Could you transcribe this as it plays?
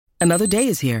Another day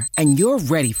is here, and you're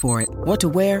ready for it. What to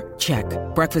wear? Check.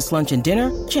 Breakfast, lunch, and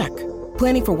dinner? Check.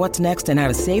 Planning for what's next and how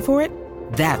to save for it?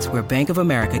 That's where Bank of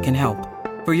America can help.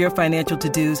 For your financial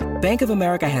to-dos, Bank of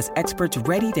America has experts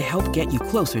ready to help get you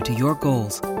closer to your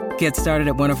goals. Get started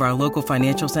at one of our local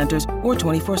financial centers or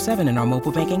 24/7 in our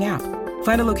mobile banking app.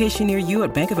 Find a location near you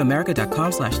at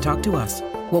bankofamerica.com/talktous.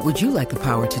 What would you like the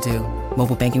power to do?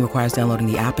 Mobile banking requires downloading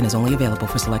the app and is only available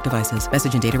for select devices.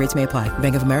 Message and data rates may apply.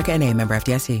 Bank of America N.A., member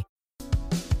FDIC.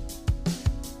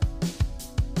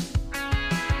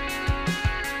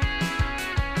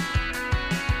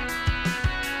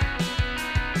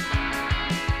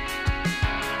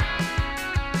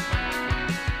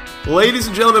 Ladies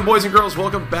and gentlemen, boys and girls,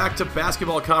 welcome back to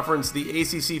Basketball Conference, the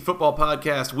ACC Football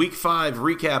Podcast, Week 5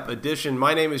 Recap Edition.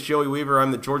 My name is Joey Weaver.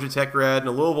 I'm the Georgia Tech grad and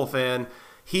a Louisville fan.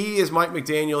 He is Mike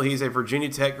McDaniel. He's a Virginia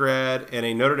Tech grad and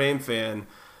a Notre Dame fan.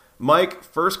 Mike,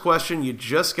 first question. You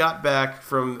just got back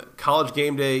from College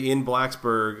Game Day in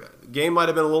Blacksburg. Game might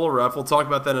have been a little rough. We'll talk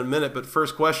about that in a minute, but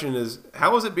first question is,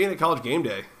 how was it being at College Game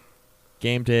Day?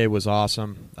 Game Day was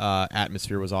awesome.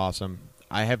 Atmosphere was awesome.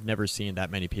 I have never seen that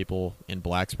many people in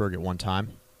Blacksburg at one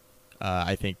time.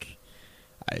 I think,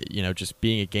 just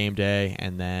being at game day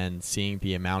and then seeing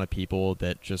the amount of people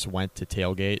that just went to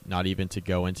tailgate, not even to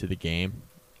go into the game.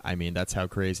 I mean, that's how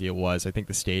crazy it was. I think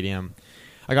the stadium,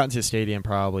 I got into the stadium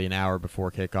probably an hour before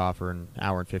kickoff or an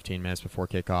hour and 15 minutes before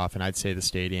kickoff, and I'd say the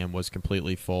stadium was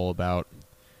completely full about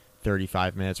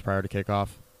 35 minutes prior to kickoff.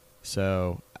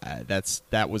 So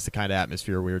that was the kind of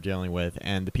atmosphere we were dealing with,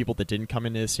 and the people that didn't come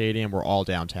into the stadium were all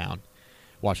downtown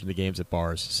watching the games at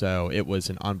bars. So it was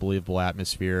an unbelievable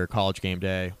atmosphere. College Game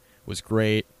Day was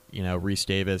great. Reese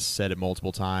Davis said it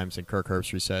multiple times, and Kirk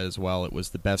Herbstreit said as well. It was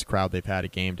the best crowd they've had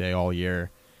at Game Day all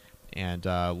year. And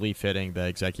Lee Fitting, the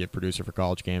executive producer for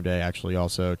College Game Day, actually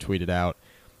also tweeted out,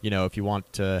 if you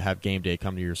want to have Game Day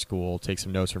come to your school, take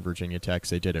some notes from Virginia Tech 'cause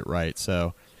they did it right.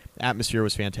 So atmosphere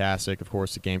was fantastic. Of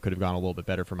course, the game could have gone a little bit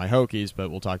better for my Hokies,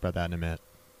 but we'll talk about that in a minute.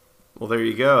 Well, there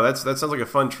you go. That sounds like a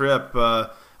fun trip.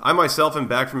 I myself am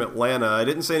back from Atlanta. I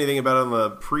didn't say anything about it on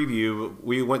the preview.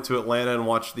 We went to Atlanta and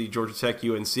watched the Georgia Tech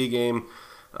UNC game.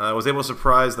 I was able to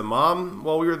surprise the mom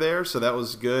while we were there, so that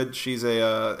was good. She's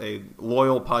a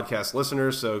loyal podcast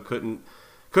listener, so couldn't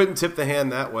tip the hand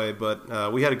that way.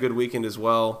 But we had a good weekend as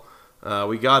well.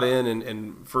 We got in,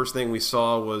 and first thing we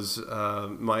saw was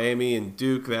Miami and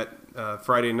Duke that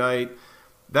Friday night.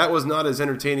 That was not as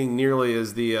entertaining nearly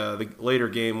as the later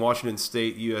game, Washington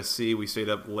State USC. We stayed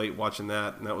up late watching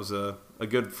that, and that was a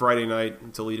good Friday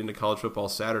night to lead into college football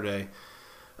Saturday.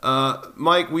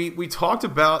 Mike, we talked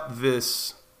about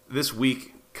this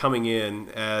week coming in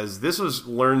as this was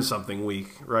Learn Something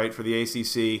week, right, for the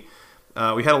ACC.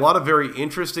 We had a lot of very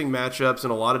interesting matchups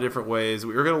in a lot of different ways.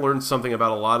 We were going to learn something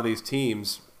about a lot of these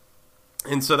teams.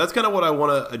 And so that's kind of what I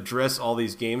want to address all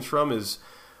these games from is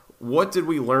what did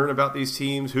we learn about these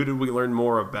teams? Who did we learn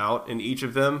more about in each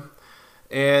of them?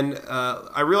 And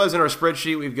I realize in our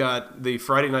spreadsheet we've got the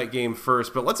Friday night game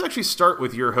first, but let's actually start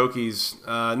with your Hokies.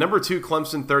 Number 2,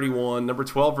 Clemson 31, number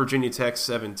 12, Virginia Tech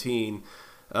 17.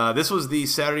 This was the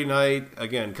Saturday night,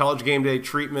 again, College Game Day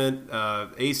treatment,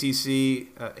 ACC,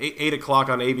 8 o'clock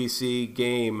on ABC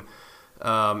game.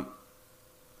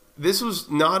 This was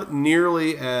not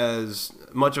nearly as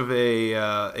much of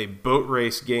a boat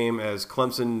race game as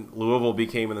Clemson-Louisville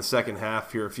became in the second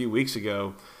half here a few weeks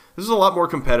ago. This was a lot more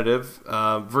competitive.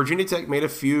 Virginia Tech made a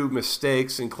few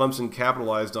mistakes, and Clemson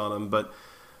capitalized on them, but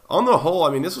on the whole,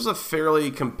 I mean, this was a fairly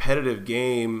competitive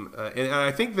game, and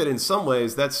I think that in some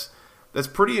ways that's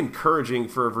pretty encouraging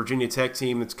for a Virginia Tech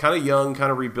team that's kind of young,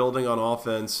 kind of rebuilding on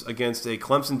offense against a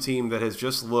Clemson team that has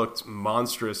just looked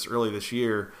monstrous early this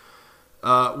year.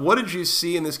 What did you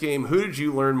see in this game? Who did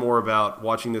you learn more about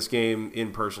watching this game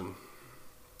in person?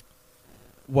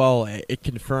 Well, it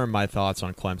confirmed my thoughts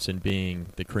on Clemson being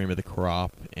the cream of the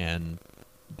crop and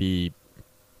the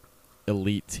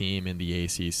elite team in the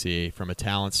ACC from a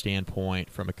talent standpoint,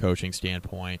 from a coaching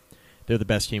standpoint. They're the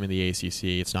best team in the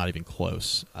ACC. It's not even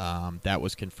close. That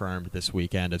was confirmed this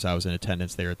weekend as I was in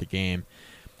attendance there at the game.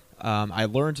 I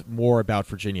learned more about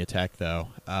Virginia Tech, though.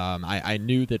 I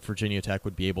knew that Virginia Tech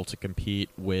would be able to compete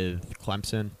with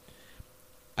Clemson.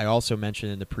 I also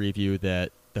mentioned in the preview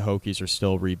that the Hokies are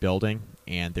still rebuilding,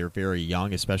 and they're very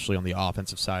young, especially on the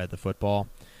offensive side of the football.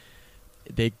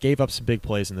 They gave up some big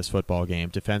plays in this football game.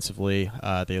 Defensively,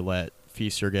 they let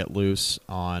Feaster get loose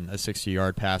on a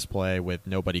 60-yard pass play with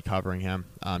nobody covering him.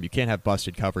 You can't have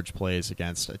busted coverage plays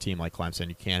against a team like Clemson.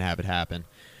 You can't have it happen.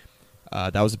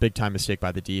 That was a big-time mistake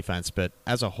by the defense, but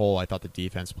as a whole, I thought the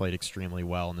defense played extremely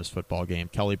well in this football game.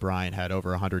 Kelly Bryant had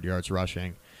over 100 yards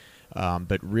rushing.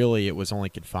 But really, it was only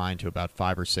confined to about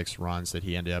 5 or 6 runs that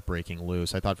he ended up breaking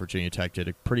loose. I thought Virginia Tech did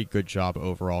a pretty good job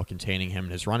overall containing him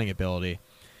and his running ability.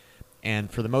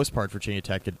 And for the most part, Virginia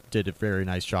Tech did a very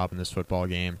nice job in this football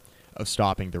game of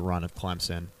stopping the run of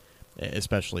Clemson,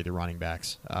 especially the running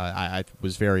backs. I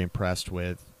was very impressed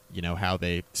with how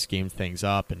they schemed things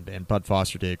up, and Bud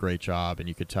Foster did a great job, and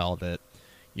you could tell that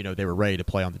they were ready to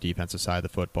play on the defensive side of the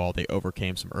football. They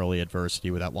overcame some early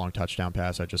adversity with that long touchdown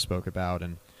pass I just spoke about,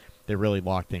 and they really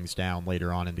locked things down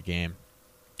later on in the game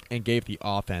and gave the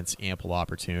offense ample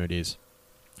opportunities.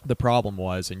 The problem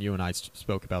was, and you and I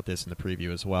spoke about this in the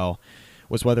preview as well,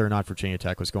 was whether or not Virginia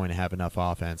Tech was going to have enough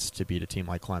offense to beat a team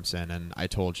like Clemson. And I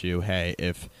told you, hey,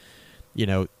 if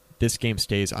this game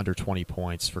stays under 20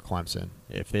 points for Clemson,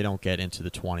 if they don't get into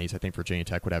the 20s, I think Virginia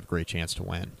Tech would have a great chance to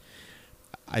win.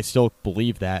 I still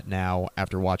believe that now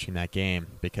after watching that game,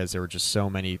 because there were just so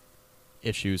many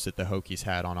issues that the Hokies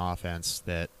had on offense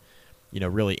that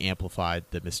really amplified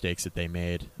the mistakes that they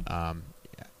made.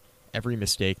 Every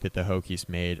mistake that the Hokies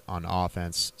made on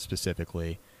offense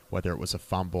specifically, whether it was a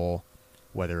fumble,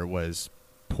 whether it was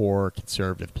poor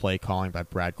conservative play calling by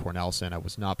Brad Cornelsen. I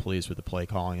was not pleased with the play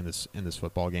calling in this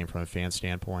football game from a fan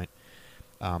standpoint.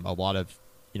 A lot of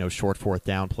short fourth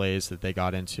down plays that they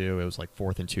got into. It was like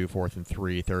 4th and 2, 4th and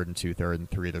 3, 3rd and 2, 3rd and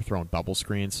 3. They're throwing bubble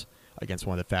screens against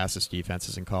one of the fastest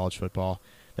defenses in college football.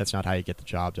 That's not how you get the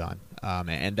job done.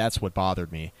 And that's what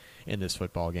bothered me in this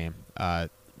football game.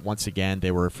 Once again,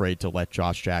 they were afraid to let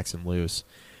Josh Jackson loose.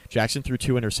 Jackson threw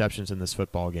 2 interceptions in this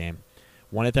football game.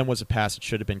 One of them was a pass that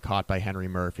should have been caught by Henry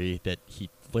Murphy that he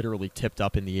literally tipped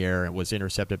up in the air and was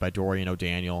intercepted by Dorian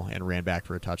O'Daniel and ran back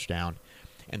for a touchdown.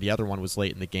 And the other one was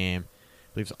late in the game.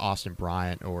 I believe it was Austin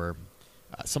Bryant or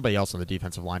somebody else on the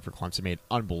defensive line for Clemson made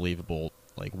unbelievable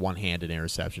one-handed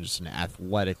interception, just an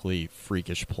athletically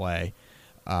freakish play,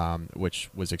 which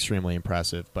was extremely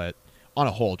impressive. But on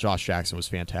a whole, Josh Jackson was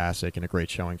fantastic and a great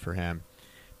showing for him.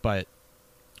 But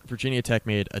Virginia Tech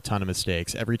made a ton of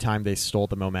mistakes. Every time they stole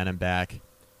the momentum back,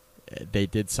 they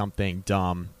did something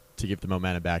dumb to give the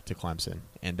momentum back to Clemson.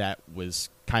 And that was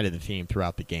kind of the theme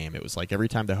throughout the game. It was like every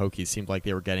time the Hokies seemed like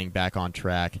they were getting back on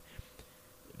track,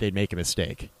 they'd make a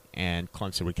mistake, and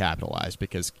Clemson would capitalize,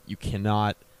 because you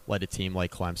cannot let a team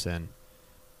like Clemson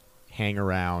hang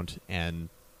around, and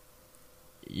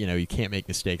you can't make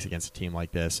mistakes against a team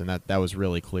like this. And that was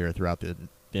really clear throughout the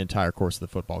entire course of the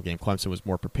football game. Clemson was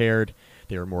more prepared.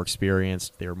 They were more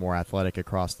experienced. They were more athletic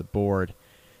across the board.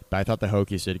 But I thought the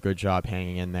Hokies did a good job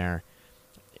hanging in there.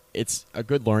 It's a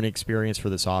good learning experience for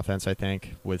this offense, I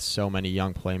think, with so many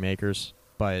young playmakers.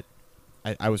 But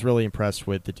I was really impressed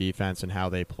with the defense and how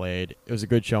they played. It was a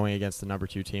good showing against the number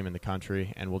 2 team in the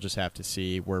country, and we'll just have to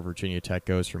see where Virginia Tech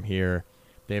goes from here.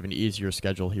 They have an easier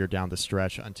schedule here down the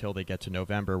stretch until they get to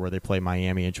November, where they play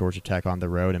Miami and Georgia Tech on the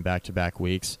road in back-to-back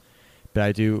weeks. But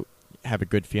I do have a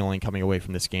good feeling coming away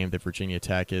from this game that Virginia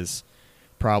Tech is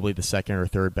probably the 2nd or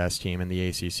 3rd best team in the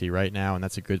ACC right now, and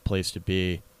that's a good place to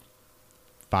be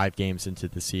 5 games into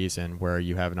the season, where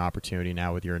you have an opportunity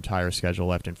now with your entire schedule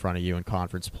left in front of you in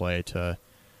conference play to,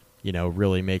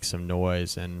 really make some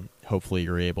noise, and hopefully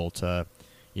you're able to,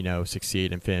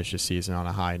 succeed and finish the season on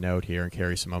a high note here and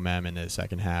carry some momentum into the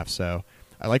second half. So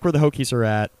I like where the Hokies are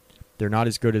at. They're not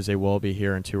as good as they will be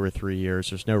here in 2 or 3 years.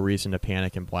 There's no reason to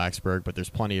panic in Blacksburg, but there's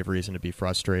plenty of reason to be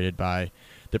frustrated by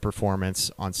the performance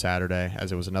on Saturday,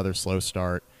 as it was another slow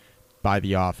start by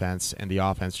the offense, and the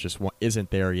offense just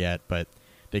isn't there yet, but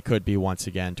they could be once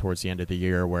again towards the end of the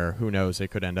year, where, who knows, they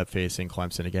could end up facing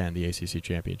Clemson again in the ACC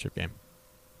championship game.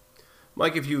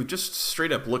 Mike, if you just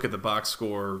straight up look at the box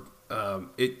score,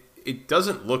 it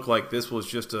doesn't look like this was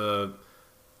just a...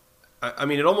 I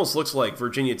mean, it almost looks like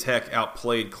Virginia Tech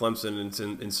outplayed Clemson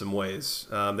in some ways.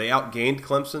 They outgained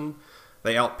Clemson.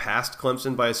 They outpassed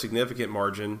Clemson by a significant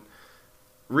margin.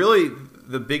 Really,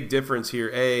 the big difference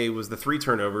here, was the 3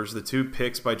 turnovers, the 2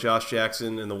 picks by Josh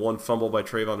Jackson and the 1 fumble by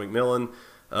Trayvon McMillan.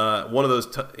 One of those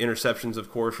interceptions,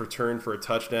 of course, returned for a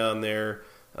touchdown there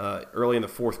early in the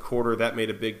 4th quarter. That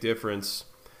made a big difference.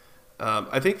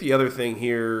 I think the other thing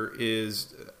here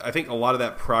is I think a lot of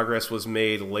that progress was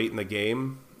made late in the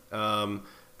game.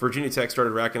 Virginia Tech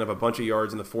started racking up a bunch of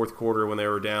yards in the 4th quarter when they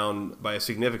were down by a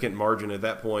significant margin. At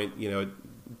that point,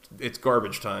 it's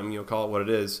garbage time, call it what it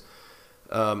is.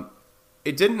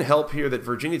 It didn't help here that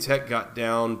Virginia Tech got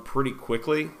down pretty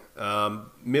quickly.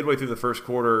 Midway through the 1st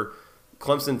quarter,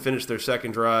 Clemson finished their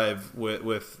second drive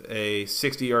with a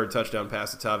 60-yard touchdown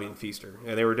pass to Tavian Feaster,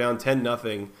 and they were down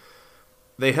 10-0.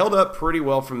 They held up pretty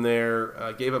well from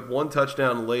there, gave up 1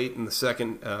 touchdown late in the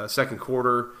second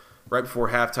quarter, right before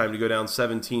halftime, to go down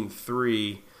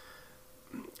 17-3.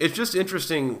 it's just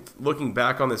interesting looking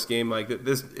back on this game. Like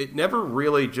this, it never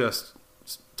really just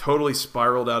totally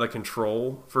spiraled out of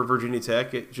control for Virginia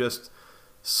Tech. It just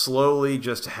slowly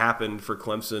just happened for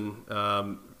Clemson.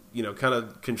 Kind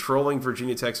of controlling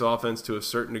Virginia Tech's offense to a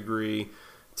certain degree,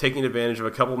 taking advantage of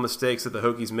a couple of mistakes that the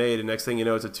Hokies made, and next thing you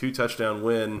know, it's a 2-touchdown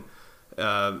win,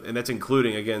 and that's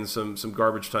including, again, some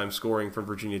garbage time scoring from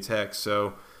Virginia Tech.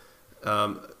 So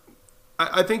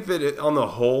I think that on the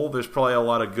whole, there's probably a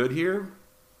lot of good here,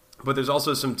 but there's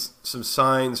also some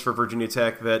signs for Virginia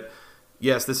Tech that,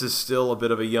 yes, this is still a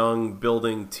bit of a young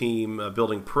building team,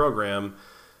 building program,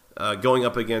 going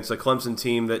up against a Clemson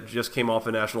team that just came off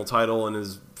a national title and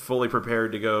is fully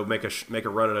prepared to go make a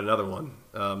run at another one.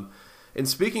 And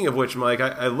speaking of which, Mike,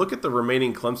 I look at the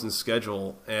remaining Clemson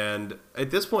schedule, and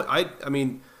at this point, I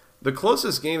mean, the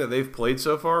closest game that they've played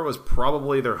so far was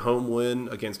probably their home win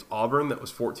against Auburn. That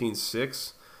was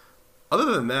 14-6. Other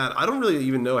than that, I don't really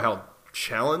even know how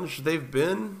challenged they've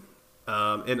been,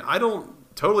 and I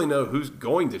don't totally know who's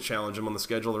going to challenge them on the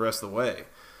schedule the rest of the way.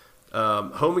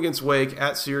 Home against Wake,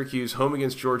 at Syracuse, home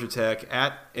against Georgia Tech,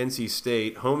 at NC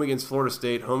State, home against Florida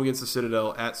State, home against the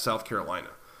Citadel, at South Carolina.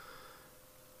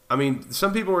 I mean,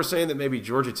 some people were saying that maybe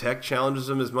Georgia Tech challenges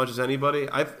them as much as anybody.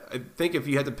 I think if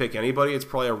you had to pick anybody, it's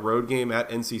probably a road game at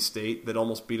NC State that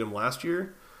almost beat them last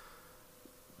year.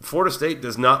 Florida State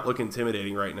does not look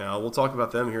intimidating right now. We'll talk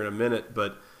about them here in a minute,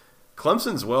 but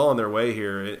Clemson's well on their way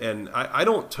here, and I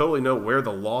don't totally know where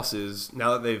the loss is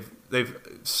now that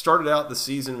they've started out the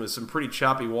season with some pretty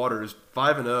choppy waters,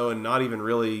 5-0, and not even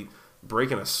really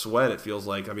breaking a sweat, it feels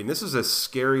like. I mean, this is a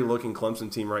scary-looking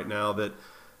Clemson team right now that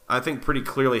I think pretty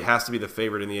clearly has to be the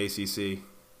favorite in the ACC.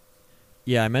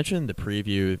 Yeah, I mentioned in the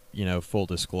preview, full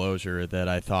disclosure, that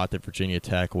I thought that Virginia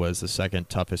Tech was the second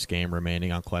toughest game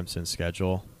remaining on Clemson's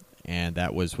schedule, and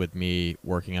that was with me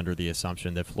working under the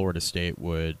assumption that Florida State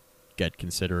would get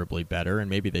considerably better, and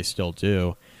maybe they still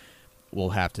do.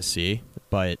 We'll have to see.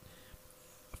 But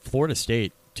Florida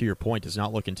State, to your point, does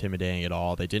not look intimidating at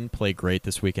all. They didn't play great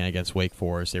this weekend against Wake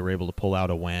Forest. They were able to pull out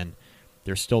a win.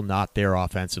 They're still not there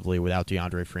offensively without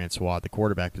DeAndre Francois at the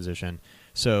quarterback position.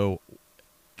 So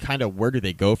kind of where do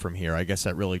they go from here? I guess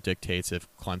that really dictates if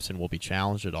Clemson will be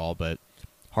challenged at all, but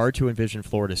hard to envision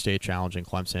Florida State challenging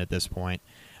Clemson at this point.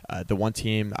 The one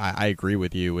team I agree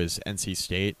with you is NC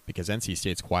State, because NC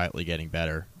State's quietly getting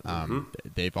better.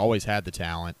 They've always had the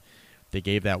talent. They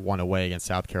gave that one away against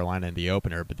South Carolina in the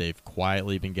opener, but they've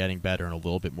quietly been getting better and a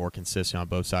little bit more consistent on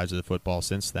both sides of the football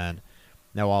since then.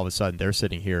 Now all of a sudden they're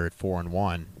sitting here at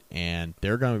 4-1, and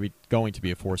they're going to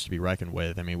be a force to be reckoned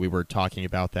with. I mean, we were talking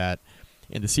about that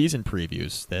in the season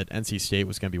previews, that NC State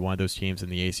was going to be one of those teams in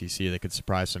the ACC that could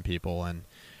surprise some people, and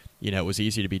it was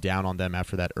easy to be down on them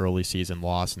after that early season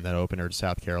loss and that opener to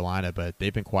South Carolina, but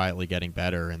they've been quietly getting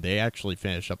better, and they actually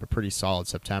finished up a pretty solid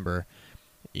September,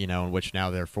 in which now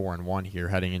they're 4-1 here,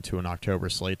 heading into an October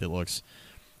slate that looks,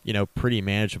 pretty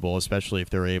manageable, especially if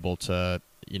they're able to,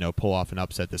 pull off an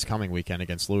upset this coming weekend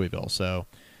against Louisville. So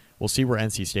we'll see where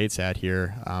NC State's at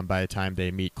here by the time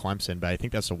they meet Clemson, but I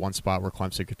think that's the one spot where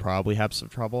Clemson could probably have some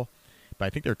trouble. But I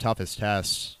think their toughest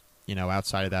test,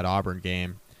 outside of that Auburn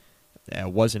game,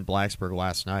 was in Blacksburg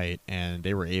last night, and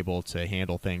they were able to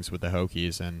handle things with the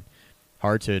Hokies, and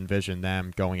hard to envision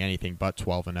them going anything but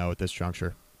 12-0 at this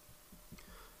juncture.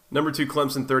 Number 2,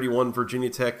 Clemson 31, Virginia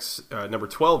Tech's number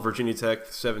 12, Virginia Tech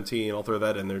 17. I'll throw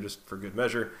that in there just for good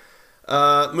measure.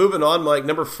 Moving on, Mike.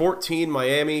 Number 14,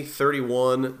 Miami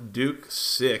 31, Duke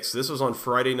 6. This was on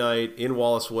Friday night in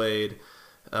Wallace Wade.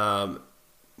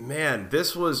 Man,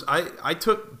 this was I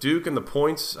took Duke in the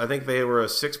points. I think they were a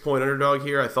 6-point underdog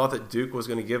here. I thought that Duke was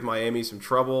going to give Miami some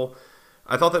trouble.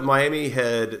 I thought that Miami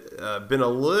had been a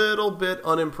little bit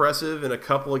unimpressive in a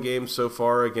couple of games so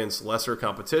far against lesser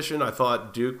competition. I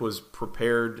thought Duke was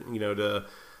prepared, to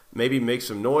maybe make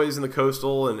some noise in the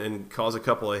Coastal and cause a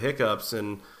couple of hiccups.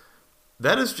 And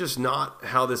that is just not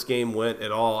how this game went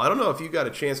at all. I don't know if you got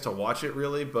a chance to watch it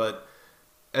really, but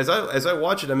as I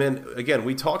watch it, I mean, again,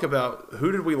 we talk about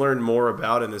who did we learn more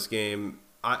about in this game.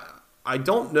 I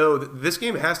don't know. This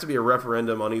game has to be a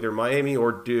referendum on either Miami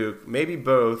or Duke, maybe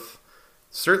both.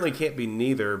 Certainly can't be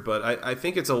neither, but I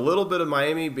think it's a little bit of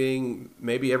Miami being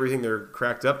maybe everything they're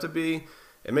cracked up to be,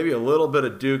 and maybe a little bit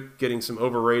of Duke getting some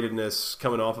overratedness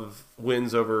coming off of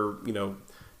wins over,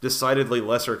 decidedly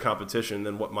lesser competition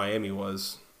than what Miami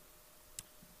was.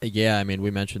 Yeah, I mean,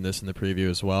 we mentioned this in the preview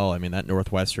as well. I mean, that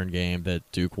Northwestern game that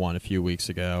Duke won a few weeks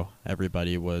ago,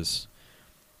 everybody was,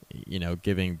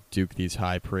 giving Duke these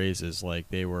high praises like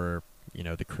they were,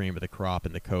 the cream of the crop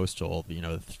in the Coastal,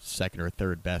 the second or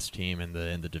third best team in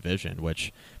the division,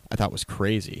 which I thought was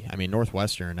crazy. I mean,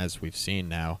 Northwestern, as we've seen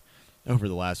now, over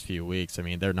the last few weeks. I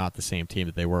mean, they're not the same team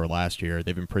that they were last year.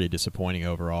 They've been pretty disappointing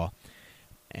overall.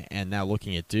 And now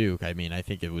looking at Duke, I mean, I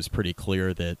think it was pretty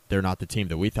clear that they're not the team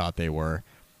that we thought they were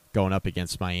going up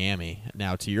against Miami.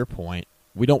 Now, to your point,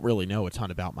 we don't really know a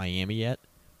ton about Miami yet,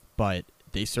 but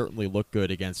they certainly look good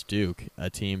against Duke, a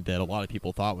team that a lot of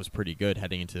people thought was pretty good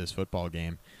heading into this football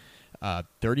game.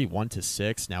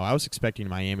 31-6. Now, I was expecting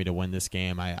Miami to win this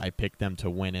game. I picked them to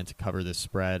win and to cover this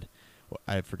spread.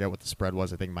 I forget what the spread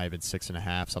was. I think it might have been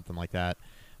 6.5, something like that.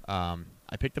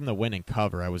 I picked them to win and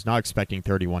cover. I was not expecting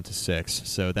 31-6,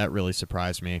 so that really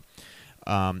surprised me.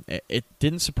 It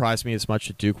didn't surprise me as much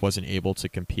that Duke wasn't able to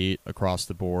compete across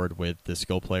the board with the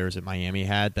skill players that Miami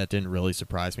had. That didn't really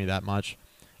surprise me that much.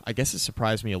 I guess it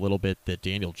surprised me a little bit that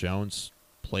Daniel Jones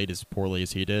played as poorly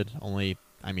as he did.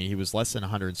 He was less than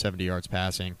 170 yards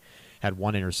passing, had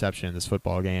one interception in this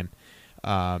football game.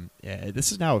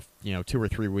 This is now 2 or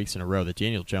 3 weeks in a row that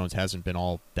Daniel Jones hasn't been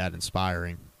all that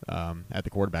inspiring at the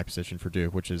quarterback position for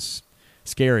Duke, which is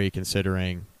scary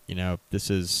considering this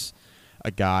is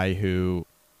a guy who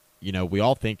we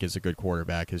all think is a good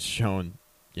quarterback, has shown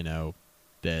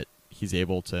that he's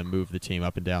able to move the team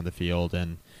up and down the field,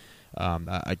 and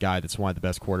a guy that's one of the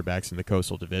best quarterbacks in the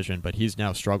Coastal Division, but he's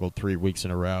now struggled 3 weeks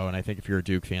in a row, and I think if you're a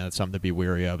Duke fan, that's something to be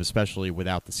wary of, especially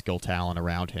without the skill talent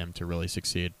around him to really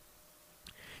succeed.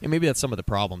 And maybe that's some of the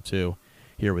problem, too,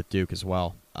 here with Duke as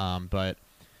well. But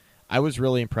I was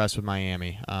really impressed with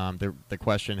Miami. The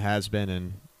question has been,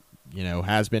 and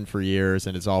has been for years,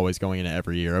 and is always going into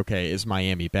every year, okay, is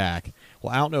Miami back?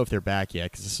 Well, I don't know if they're back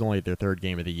yet because this is only their third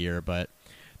game of the year, but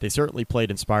they certainly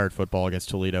played inspired football against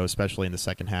Toledo, especially in the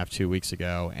second half 2 weeks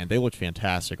ago, and they looked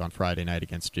fantastic on Friday night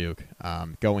against Duke,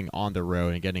 going on the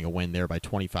road and getting a win there by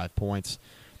 25 points,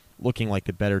 looking like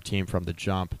the better team from the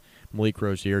jump. Malik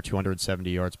Rozier, 270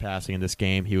 yards passing in this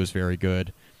game. He was very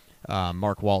good.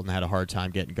 Mark Walton had a hard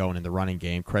time getting going in the running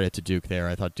game. Credit to Duke there.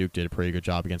 I thought Duke did a pretty good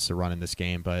job against the run in this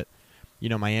game, but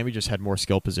Miami just had more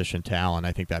skill position talent.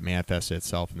 I think that manifested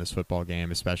itself in this football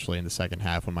game, especially in the second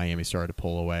half when Miami started to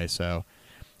pull away. So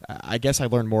I guess I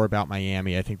learned more about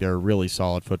Miami. I think they're a really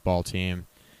solid football team.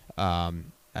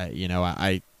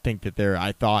 I think that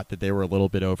I thought that they were a little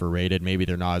bit overrated. Maybe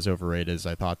they're not as overrated as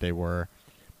I thought they were.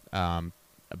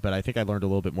 But I think I learned a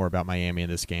little bit more about Miami in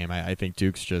this game. I think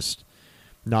Duke's just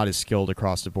not as skilled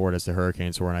across the board as the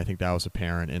Hurricanes were, and I think that was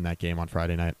apparent in that game on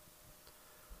Friday night.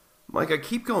 Mike, I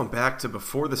keep going back to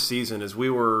before the season as we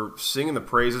were singing the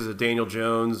praises of Daniel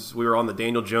Jones. We were on the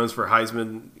Daniel Jones for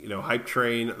Heisman, hype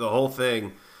train, the whole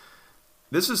thing.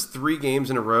 This is 3 games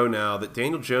in a row now that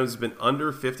Daniel Jones has been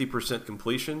under 50%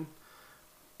 completion.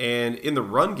 And in the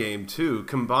run game, too,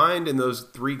 combined in those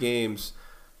 3 games,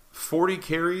 40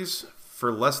 carries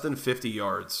for less than 50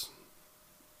 yards.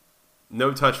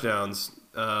 No touchdowns.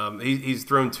 He's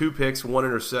thrown 2 picks,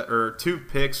 2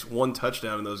 picks, 1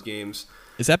 touchdown in those games.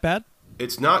 Is that bad?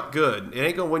 It's not good. It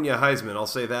ain't going to win you a Heisman, I'll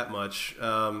say that much.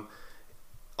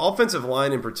 Offensive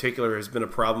line in particular has been a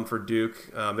problem for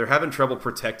Duke. They're having trouble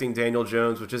protecting Daniel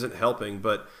Jones, which isn't helping,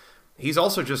 but he's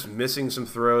also just missing some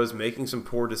throws, making some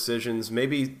poor decisions.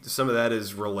 Maybe some of that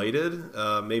is related.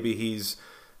 Maybe he's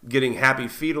getting happy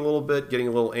feet a little bit, getting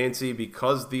a little antsy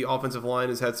because the offensive line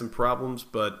has had some problems,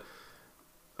 but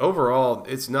overall,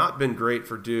 it's not been great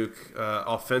for Duke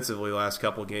offensively last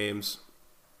couple games.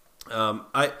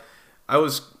 I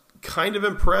was kind of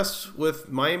impressed with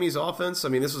Miami's offense. I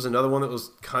mean, this was another one that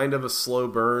was kind of a slow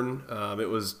burn. It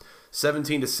was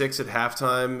 17-6 at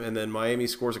halftime, and then Miami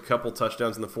scores a couple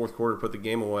touchdowns in the fourth quarter to put the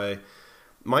game away.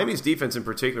 Miami's defense in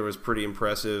particular was pretty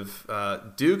impressive.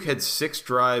 Duke had 6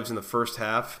 drives in the first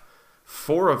half.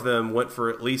 4 of them went for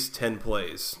at least 10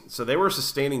 plays. So they were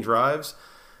sustaining drives.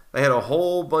 They had a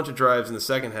whole bunch of drives in the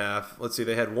second half. Let's see,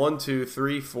 they had 1, 2,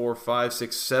 3, 4, 5,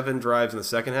 6, 7 drives in the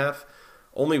second half.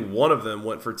 Only one of them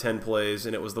went for 10 plays,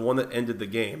 and it was the one that ended the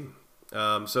game.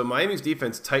 So Miami's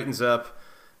defense tightens up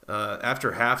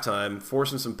after halftime,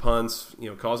 forcing some punts,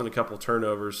 causing a couple of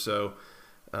turnovers. So,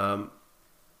 not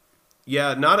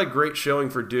a great showing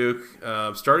for Duke.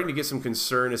 Starting to get some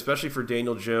concern, especially for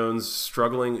Daniel Jones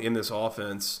struggling in this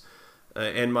offense.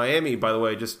 And Miami, by the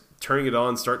way, just turning it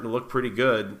on, starting to look pretty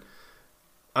good.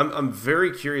 I'm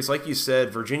very curious. Like you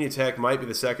said, Virginia Tech might be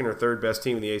the second or third best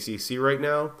team in the ACC right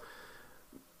now.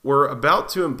 We're about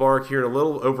to embark here in a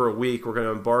little over a week. We're going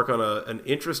to embark on an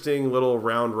interesting little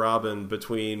round robin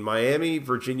between Miami,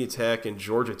 Virginia Tech, and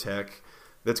Georgia Tech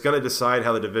that's going to decide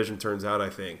how the division turns out,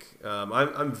 I think.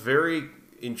 I'm very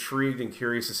intrigued and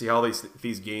curious to see how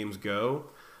these games go.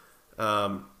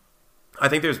 I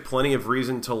think there's plenty of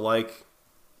reason to like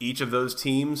each of those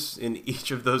teams in each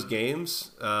of those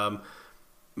games.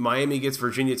 Miami gets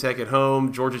Virginia Tech at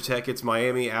home. Georgia Tech gets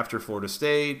Miami after Florida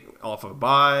State off of a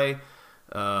bye.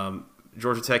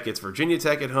 Georgia Tech gets Virginia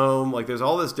Tech at home. Like, there's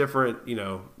all this different,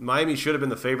 Miami should have been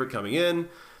the favorite coming in.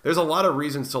 There's a lot of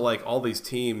reasons to like all these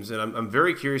teams, and I'm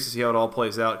very curious to see how it all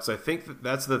plays out, because I think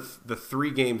that's the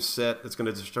 3-game set that's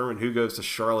going to determine who goes to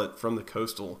Charlotte from the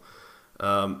Coastal.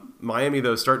 Miami,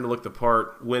 though, starting to look the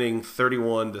part, winning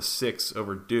 31-6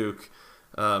 over Duke.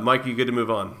 Mike, you good to move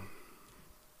on?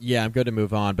 Yeah, I'm good to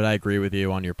move on, but I agree with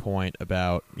you on your point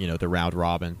about, the round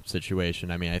robin situation.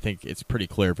 I mean, I think it's pretty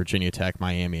clear Virginia Tech,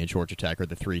 Miami, and Georgia Tech are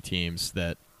the 3 teams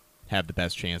that have the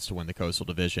best chance to win the Coastal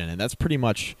Division, and that's pretty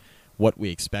much what we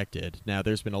expected. Now,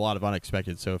 there's been a lot of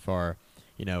unexpected so far,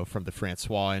 from the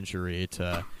Francois injury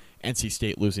to NC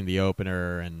State losing the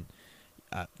opener, and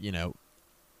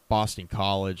Boston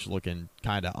College looking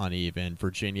kind of uneven,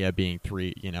 Virginia being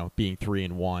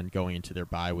 3-1 going into their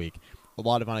bye week. A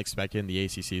lot of unexpected in the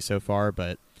ACC so far,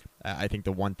 but I think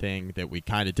the one thing that we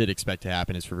kind of did expect to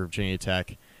happen is for Virginia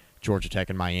Tech, Georgia Tech,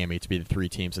 and Miami to be the 3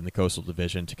 teams in the Coastal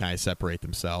Division to kind of separate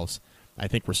themselves. I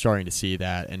think we're starting to see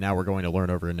that, and now we're going to learn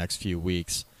over the next few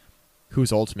weeks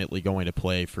who's ultimately going to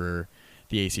play for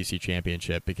the ACC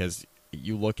championship, because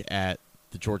you look at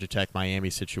the Georgia Tech-Miami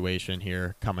situation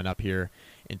here coming up here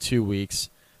in 2 weeks.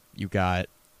 You got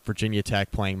Virginia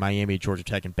Tech playing Miami, Georgia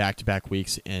Tech in back-to-back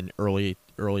weeks in early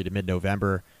to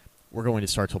mid-November. We're going to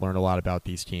start to learn a lot about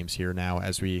these teams here now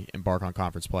as we embark on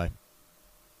conference play.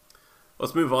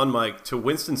 Let's move on, Mike, to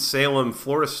Winston-Salem,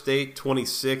 Florida State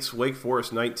 26, Wake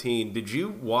Forest 19. Did you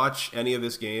watch any of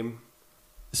this game?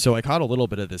 So I caught a little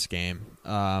bit of this game.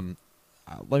 Let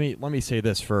me say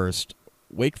this first.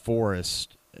 Wake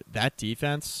Forest, that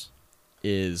defense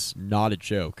is not a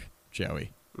joke,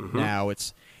 Joey. Mm-hmm. Now,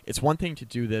 it's one thing to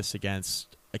do this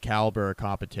against a caliber of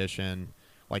competition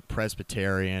like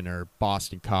Presbyterian or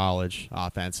Boston College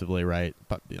offensively, right?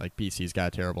 But like BC's got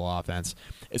a terrible offense.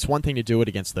 It's one thing to do it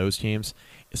against those teams.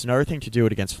 It's another thing to do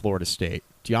it against Florida State.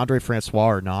 DeAndre Francois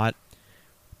or not,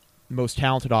 most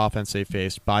talented offense they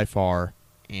faced by far,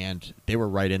 and they were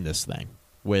right in this thing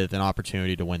with an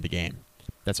opportunity to win the game.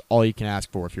 That's all you can ask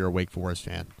for if you're a Wake Forest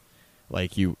fan.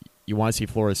 Like, you want to see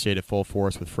Florida State at full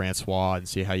force with Francois and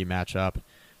see how you match up.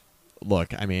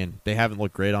 Look, I mean, they haven't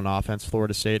looked great on offense,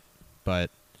 Florida State, but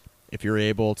if you're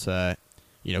able to,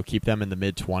 keep them in the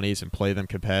mid-20s and play them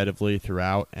competitively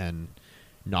throughout and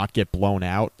not get blown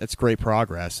out, that's great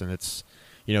progress. And it's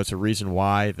a reason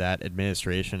why that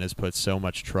administration has put so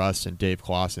much trust in Dave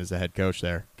Clawson as the head coach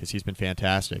there, because he's been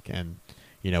fantastic. And,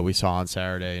 we saw on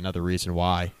Saturday another reason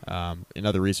why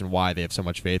they have so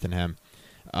much faith in him.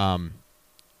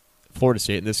 Florida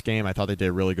State in this game, I thought they did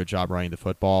a really good job running the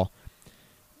football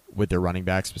with their running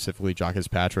back, specifically Jacques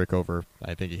Patrick.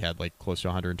 I think he had like close to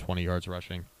 120 yards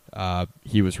rushing.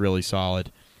 He was really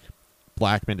solid.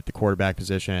 Blackman at the quarterback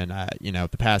position. The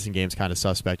passing game's kind of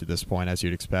suspect at this point, as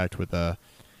you'd expect with a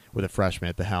freshman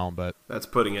at the helm. But that's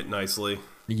putting it nicely.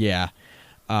 Yeah,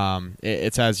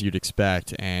 it's as you'd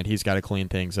expect, and he's got to clean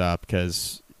things up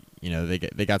because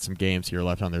they got some games here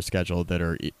left on their schedule that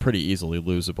are pretty easily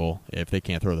losable if they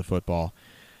can't throw the football.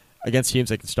 Against teams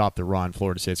that can stop the run,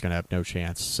 Florida State's going to have no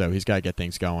chance. So he's got to get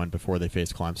things going before they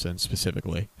face Clemson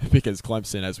specifically. Because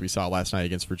Clemson, as we saw last night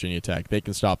against Virginia Tech, they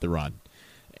can stop the run.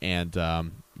 And,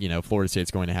 Florida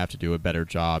State's going to have to do a better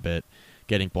job at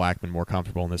getting Blackman more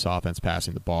comfortable in this offense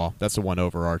passing the ball. That's the one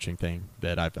overarching thing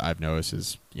that I've noticed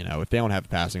is, if they don't have a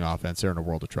passing offense, they're in a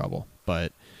world of trouble.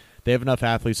 But they have enough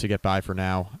athletes to get by for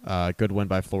now. Good win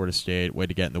by Florida State. Way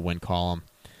to get in the win column.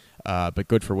 But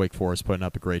good for Wake Forest putting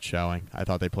up a great showing. I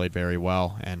thought they played very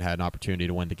well and had an opportunity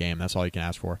to win the game. That's all you can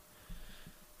ask for.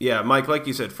 Yeah, Mike, like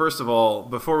you said, first of all,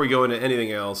 before we go into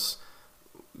anything else,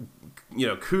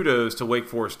 kudos to Wake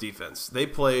Forest defense. They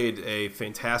played a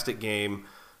fantastic game.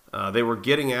 They were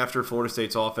getting after Florida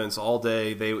State's offense all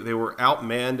day. They were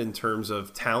outmanned in terms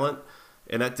of talent,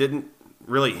 and that didn't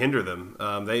really hinder them.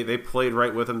 They played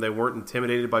right with them. They weren't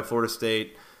intimidated by Florida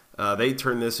State. They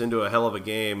turned this into a hell of a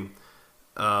game.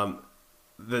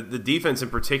 The defense in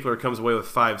particular comes away with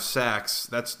 5 sacks.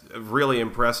 That's really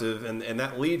impressive, and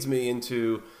that leads me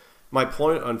into my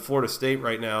point on Florida State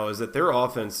right now is that their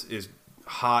offense is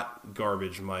hot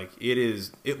garbage, Mike.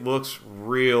 It looks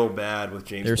real bad with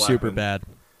James Blackman.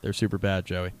 They're super bad,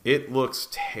 Joey. It looks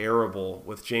terrible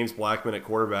with James Blackman at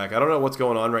quarterback. I don't know what's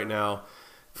going on right now.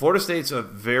 Florida State's a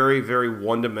very, very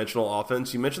one-dimensional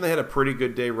offense. You mentioned they had a pretty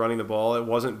good day running the ball. It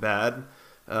wasn't bad.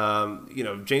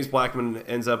 James Blackman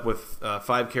ends up with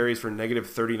 5 carries for negative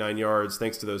 39 yards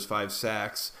thanks to those 5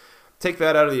 sacks. Take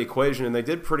that out of the equation, and they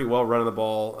did pretty well running the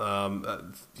ball.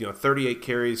 38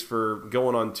 carries for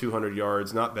going on 200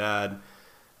 yards, not bad.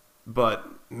 but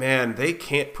man, they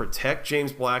can't protect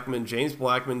James Blackman. James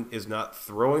Blackman is not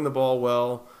throwing the ball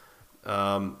well.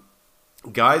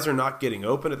 Guys are not getting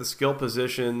open at the skill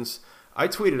positions. I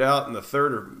tweeted out in the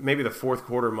third or maybe the fourth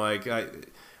quarter, Mike,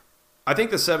 I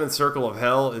think the seventh circle of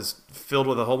hell is filled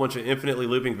with a whole bunch of infinitely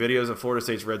looping videos of Florida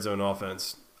State's red zone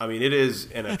offense. I mean, it is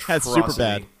an atrocity. That's super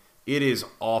bad. It is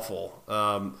awful.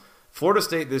 Florida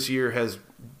State this year has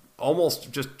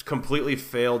almost just completely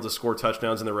failed to score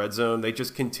touchdowns in the red zone. They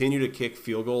just continue to kick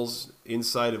field goals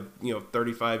inside of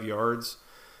 35 yards.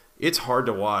 It's hard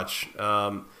to watch.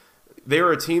 They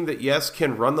are a team that, yes,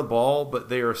 can run the ball, but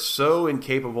they are so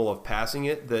incapable of passing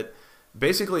it that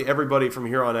basically everybody from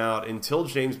here on out, until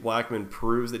James Blackman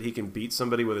proves that he can beat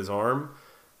somebody with his arm,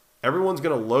 everyone's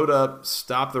going to load up,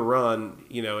 stop the run,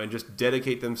 and just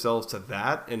dedicate themselves to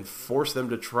that and force them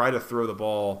to try to throw the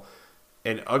ball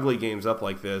and ugly games up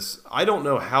like this. I don't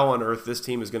know how on earth this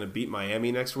team is going to beat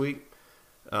Miami next week.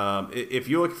 If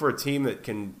you look for a team that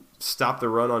can stop the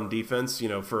run on defense,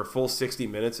 for a full 60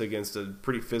 minutes against a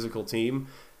pretty physical team,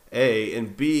 A,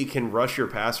 and B, can rush your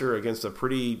passer against a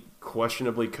pretty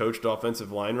questionably coached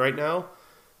offensive line right now,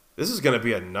 this is going to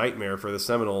be a nightmare for the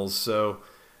Seminoles. So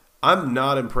I'm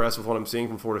not impressed with what I'm seeing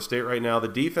from Florida State right now. The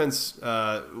defense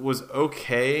was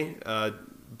okay,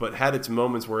 but had its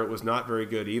moments where it was not very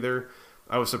good either.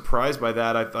 I was surprised by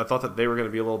that. I thought that they were going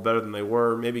to be a little better than they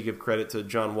were. Maybe give credit to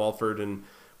John Walford and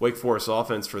Wake Forest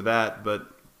offense for that. But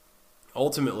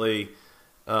ultimately,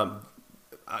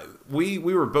 we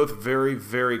were both very,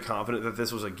 very confident that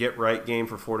this was a get-right game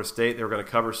for Florida State. They were going to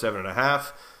cover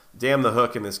 7.5. Damn the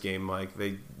hook in this game, Mike.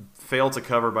 They failed to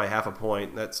cover by half a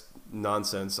point. That's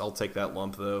nonsense. I'll take that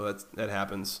lump, though. That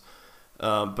happens.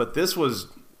 But this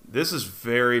is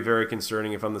very, very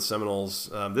concerning if I'm the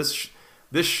Seminoles.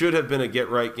 This should have been a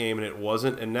get-right game, and it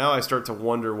wasn't. And now I start to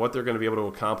wonder what they're going to be able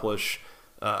to accomplish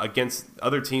against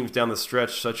other teams down the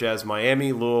stretch, such as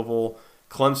Miami, Louisville,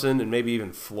 Clemson, and maybe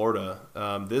even Florida.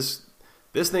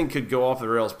 This thing could go off the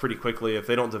rails pretty quickly if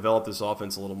they don't develop this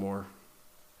offense a little more.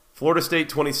 Florida State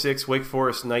 26, Wake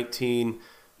Forest 19.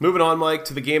 Moving on, Mike,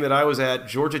 to the game that I was at,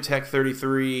 Georgia Tech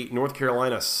 33, North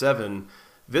Carolina 7.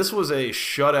 This was a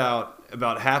shutout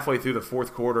about halfway through the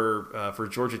fourth quarter for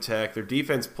Georgia Tech. Their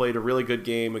defense played a really good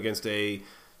game against a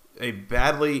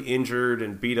badly injured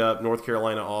and beat up North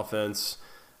Carolina offense.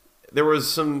 There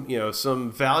was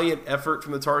some valiant effort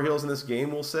from the Tar Heels in this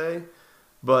game, we'll say,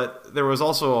 but there was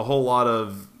also a whole lot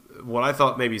of what I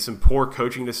thought maybe some poor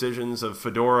coaching decisions of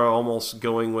Fedora almost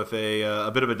going with a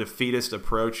bit of a defeatist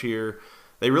approach here.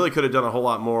 They really could have done a whole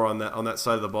lot more on that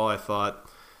side of the ball, I thought.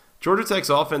 Georgia Tech's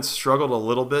offense struggled a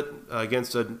little bit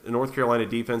against a North Carolina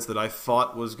defense that I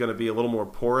thought was going to be a little more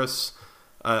porous.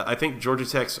 I think Georgia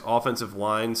Tech's offensive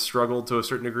line struggled to a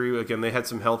certain degree. Again, they had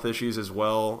some health issues as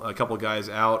well, a couple guys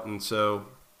out, and so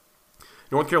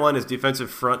North Carolina's defensive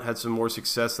front had some more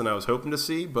success than I was hoping to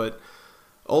see, but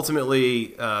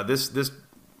ultimately this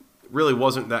really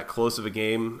wasn't that close of a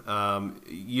game.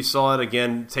 You saw it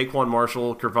again, Taquan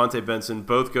Marshall, Gervonta Benson,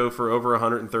 both go for over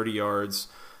 130 yards.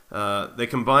 They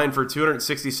combined for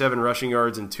 267 rushing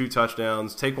yards and 2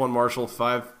 touchdowns. Taquan Marshall,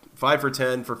 5 for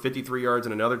 10 for 53 yards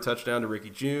and another touchdown to Ricky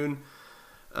June.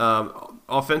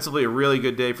 Offensively, a really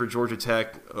good day for Georgia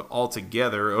Tech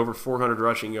altogether, over 400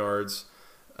 rushing yards.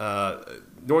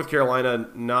 North Carolina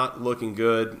not looking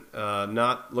good,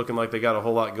 not looking like they got a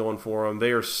whole lot going for them.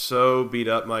 They are so beat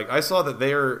up, Mike. I saw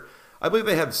that I believe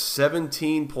they have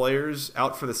 17 players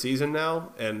out for the season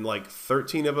now, and like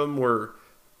 13 of them were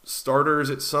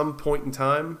starters at some point in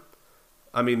time.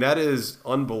 I mean, that is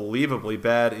unbelievably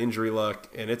bad injury luck,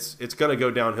 and it's going to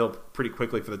go downhill pretty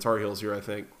quickly for the Tar Heels here, I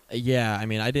think. Yeah, I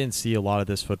mean, I didn't see a lot of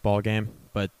this football game,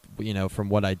 but from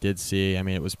what I did see, I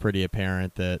mean, it was pretty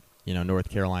apparent that North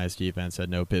Carolina's defense had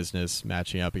no business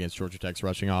matching up against Georgia Tech's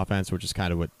rushing offense, which is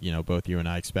kind of what both you and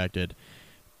I expected.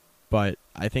 But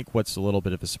I think what's a little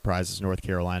bit of a surprise is North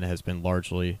Carolina has been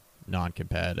largely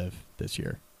non-competitive this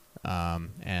year,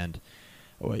 and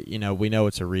we know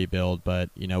it's a rebuild, but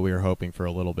we were hoping for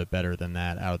a little bit better than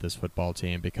that out of this football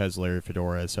team because Larry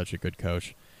Fedora is such a good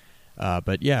coach.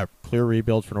 But yeah, clear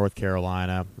rebuild for North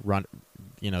Carolina.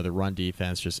 The run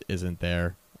defense just isn't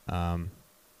there,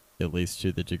 at least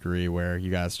to the degree where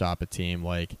you got to stop a team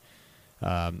like,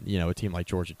 a team like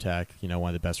Georgia Tech. One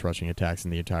of the best rushing attacks in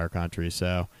the entire country.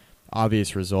 So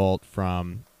obvious result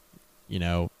from,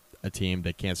 a team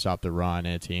that can't stop the run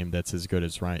and a team that's as good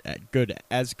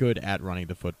at running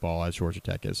the football as Georgia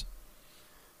Tech is.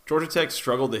 Georgia Tech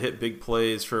struggled to hit big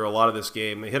plays for a lot of this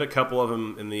game. They hit a couple of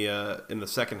them in the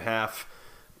second half.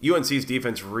 UNC's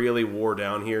defense really wore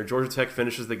down here. Georgia Tech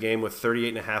finishes the game with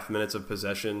 38.5 minutes of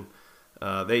possession.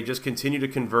 They just continue to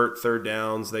convert third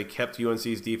downs. They kept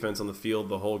UNC's defense on the field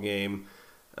the whole game.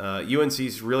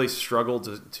 UNC's really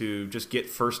struggled to just get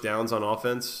first downs on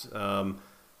offense.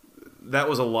 That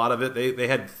was a lot of it. They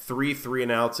had three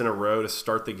and outs in a row to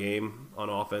start the game on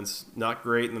offense. Not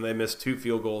great, and then they missed 2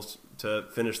 field goals to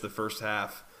finish the first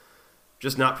half.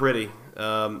 Just not pretty.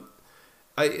 And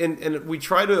we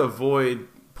try to avoid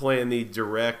playing the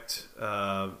direct,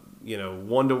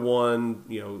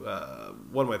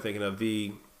 1-to-1. What am I thinking of?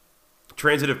 The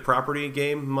transitive property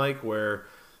game, Mike, where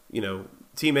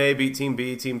Team A beat Team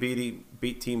B, Team B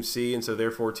beat Team C, and so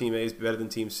therefore Team A is better than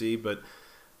Team C. But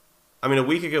I mean, a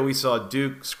week ago we saw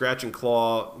Duke scratch and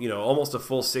claw, almost a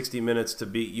full 60 minutes to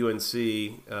beat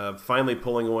UNC, finally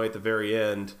pulling away at the very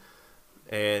end,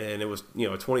 and it was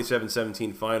a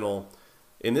 27-17 final.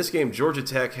 In this game, Georgia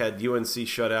Tech had UNC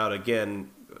shut out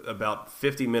again about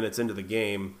 50 minutes into the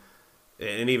game,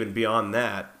 and even beyond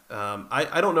that.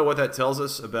 I don't know what that tells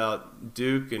us about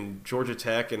Duke and Georgia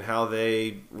Tech and how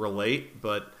they relate,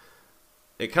 but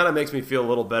it kind of makes me feel a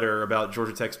little better about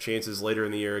Georgia Tech's chances later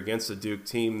in the year against a Duke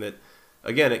team that,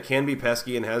 again, it can be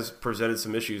pesky and has presented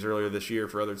some issues earlier this year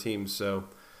for other teams. So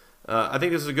I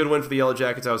think this is a good win for the Yellow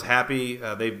Jackets. I was happy.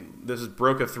 This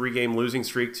broke a 3-game losing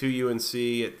streak to UNC.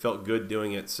 It felt good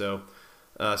doing it. So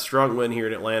strong win here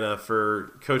in Atlanta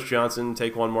for Coach Johnson,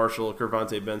 Taquan Marshall,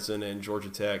 Kervonte Benson, and Georgia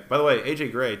Tech. By the way, A.J.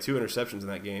 Gray, 2 interceptions in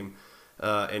that game.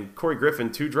 And Corey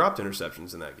Griffin, 2 dropped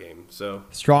interceptions in that game. So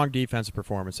strong defensive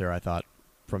performance there, I thought,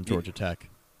 from Georgia Tech.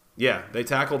 Yeah, they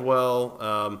tackled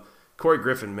well. Corey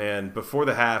Griffin, man, before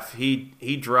the half,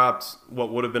 he dropped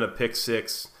what would have been a pick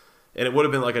 6, and it would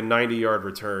have been like a 90-yard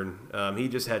return. He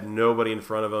just had nobody in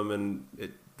front of him, and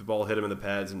the ball hit him in the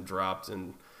pads and dropped.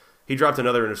 And he dropped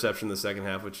another interception in the second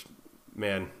half, which,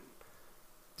 man,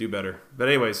 do better. But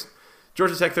anyways,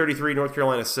 Georgia Tech 33, North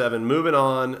Carolina 7. Moving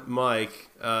on, Mike.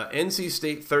 NC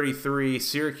State 33,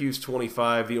 Syracuse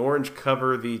 25. The Orange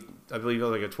cover I believe it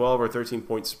was like a 12 or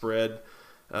 13-point spread.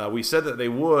 We said that they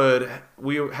would.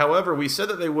 However, we said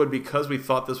that they would because we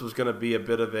thought this was going to be a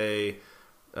bit of a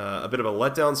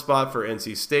letdown spot for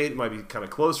NC State. It might be kind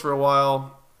of close for a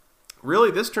while.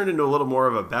 Really, this turned into a little more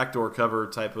of a backdoor cover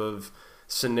type of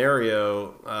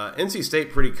scenario. NC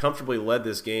State pretty comfortably led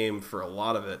this game for a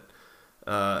lot of it.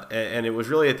 And it was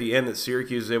really at the end that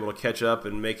Syracuse was able to catch up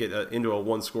and make it into a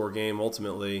one-score game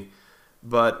ultimately.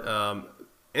 But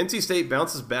NC State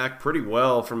bounces back pretty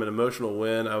well from an emotional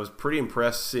win. I was pretty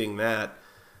impressed seeing that.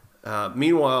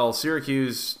 Meanwhile,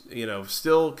 Syracuse,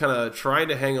 still kind of trying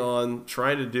to hang on,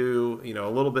 trying to do, a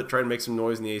little bit, trying to make some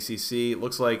noise in the ACC. It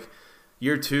looks like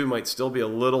year 2 might still be a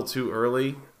little too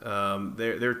early.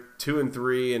 They're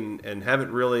 2-3 and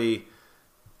haven't really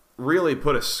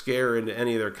put a scare into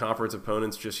any of their conference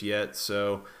opponents just yet.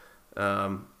 So,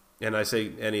 and I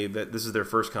say any, that this is their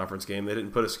first conference game. They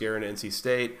didn't put a scare into NC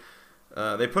State.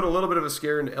 They put a little bit of a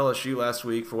scare into LSU last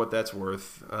week for what that's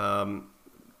worth.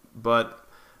 But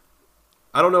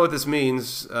I don't know what this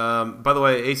means. By the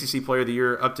way, ACC Player of the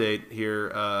Year update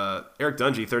here. Eric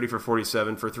Dungey, 30 for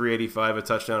 47 for 385, a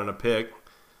touchdown and a pick.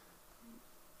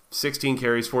 16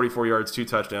 carries, 44 yards, 2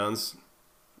 touchdowns.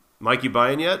 Mike, you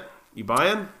buying yet? You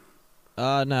buying?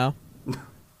 No.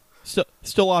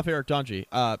 Still off Eric Dungey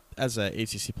as a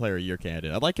ACC Player of the Year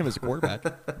candidate. I like him as a quarterback.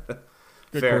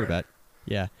 Good Fair. quarterback.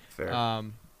 Yeah. Fair.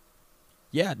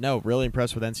 Yeah, no, really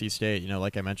impressed with NC State.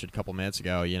 Like I mentioned a couple minutes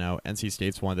ago, NC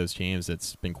State's one of those teams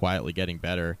that's been quietly getting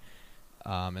better.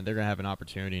 And they're going to have an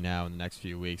opportunity now in the next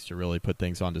few weeks to really put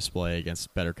things on display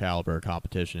against better caliber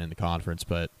competition in the conference.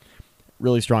 But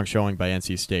really strong showing by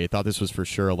NC State. Thought this was for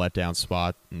sure a letdown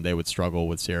spot, and they would struggle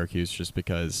with Syracuse just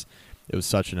because it was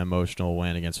such an emotional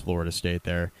win against Florida State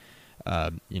there,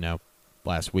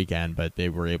 last weekend. But they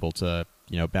were able to,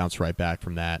 bounce right back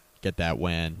from that, get that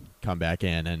win, come back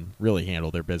in, and really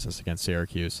handle their business against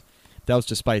Syracuse. That was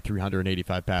despite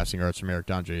 385 passing yards from Eric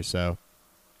Dungey, so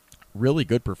really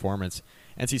good performance.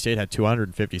 NC State had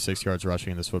 256 yards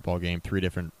rushing in this football game. 3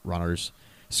 different runners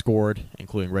scored,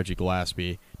 including Reggie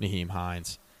Gillespie, Naheem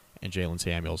Hines, and Jalen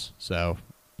Samuels. So,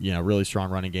 really strong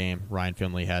running game. Ryan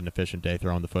Finley had an efficient day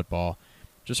throwing the football.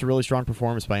 Just a really strong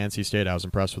performance by NC State. I was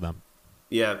impressed with them.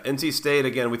 Yeah, NC State,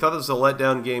 again, we thought this was a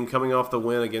letdown game coming off the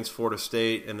win against Florida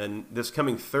State, and then this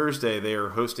coming Thursday, they are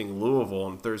hosting Louisville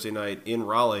on Thursday night in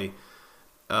Raleigh.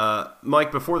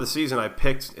 Mike, before the season, I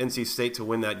picked NC State to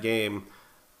win that game.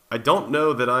 I don't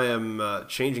know that I am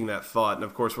changing that thought, and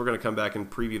of course, we're going to come back and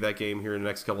preview that game here in the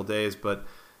next couple of days, but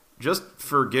just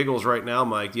for giggles right now,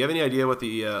 Mike, do you have any idea what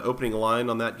the opening line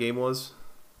on that game was?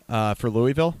 For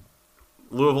Louisville?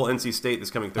 Louisville, NC State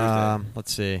this coming Thursday.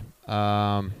 Let's see.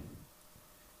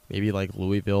 Maybe like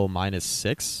Louisville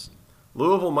 -6?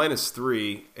 Louisville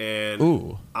 -3, and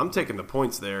Ooh. I'm taking the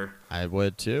points there. I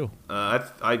would too.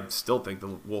 I still think the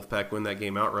Wolfpack win that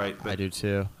game outright. But I do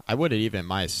too. I would even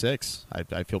 -6.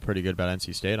 I feel pretty good about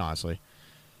NC State, honestly.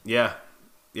 Yeah,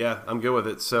 I'm good with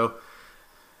it. So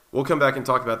we'll come back and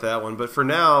talk about that one. But for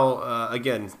now,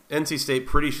 again, NC State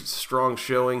pretty strong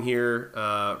showing here.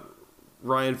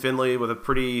 Ryan Finley with a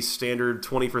pretty standard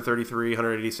 20 for 33,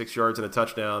 186 yards and a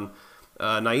touchdown.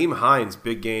 Nyheim Hines,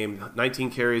 big game, 19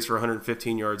 carries for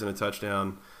 115 yards and a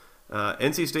touchdown.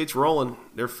 NC State's rolling.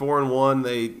 They're 4-1.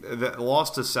 That loss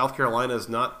to South Carolina is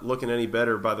not looking any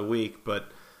better by the week,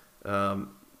 but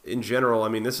in general, I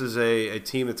mean, this is a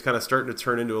team that's kind of starting to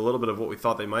turn into a little bit of what we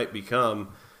thought they might become.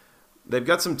 They've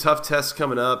got some tough tests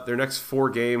coming up. Their next 4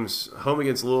 games: home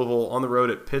against Louisville, on the road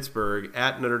at Pittsburgh,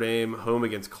 at Notre Dame, home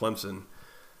against Clemson.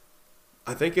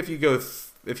 I think if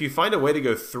you find a way to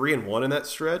go 3-1 in that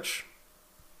stretch,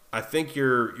 I think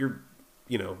you're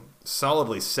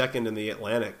solidly second in the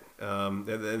Atlantic, and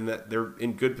that they're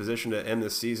in good position to end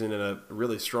this season in a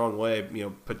really strong way.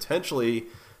 Potentially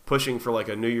pushing for like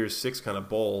a New Year's Six kind of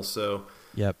bowl. So,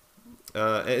 yep.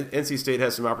 NC State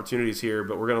has some opportunities here,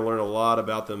 but we're going to learn a lot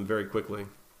about them very quickly.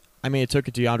 I mean, it took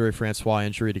a DeAndre Francois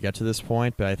injury to get to this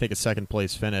point, but I think a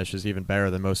second-place finish is even better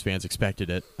than most fans expected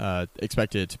it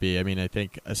to be. I mean, I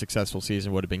think a successful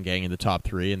season would have been getting in the top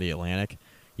 3 in the Atlantic.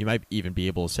 You might even be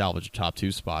able to salvage a top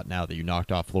 2 spot now that you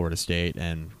knocked off Florida State,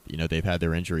 and they've had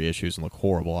their injury issues and look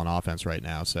horrible on offense right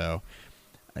now. So,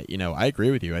 I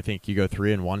agree with you. I think you go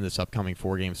 3-1 in this upcoming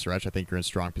 4-game stretch. I think you're in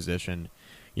strong position,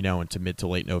 into mid to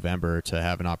late November to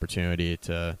have an opportunity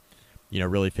to,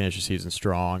 really finish the season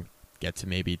strong, get to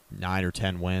maybe 9 or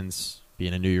 10 wins, be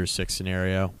in a New Year's Six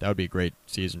scenario. That would be a great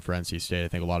season for NC State. I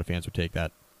think a lot of fans would take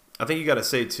that. I think you got to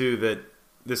say too that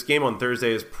this game on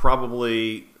Thursday is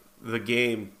probably the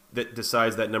game that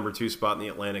decides that number 2 spot in the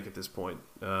Atlantic at this point.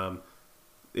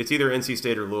 It's either NC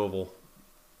State or Louisville.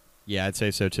 Yeah, I'd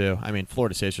say so too. I mean,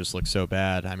 Florida State just looks so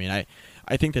bad. I mean,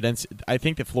 I think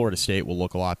that Florida State will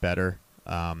look a lot better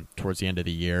towards the end of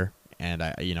the year, and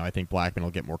I think Blackman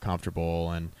will get more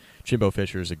comfortable, and Jimbo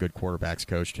Fisher is a good quarterbacks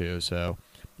coach too. So,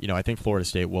 I think Florida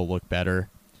State will look better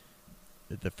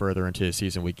the further into the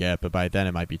season we get, but by then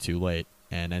it might be too late,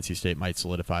 and NC State might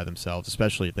solidify themselves,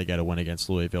 especially if they get a win against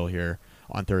Louisville here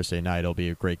on Thursday night. It'll be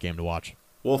a great game to watch.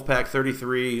 Wolfpack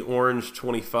 33, Orange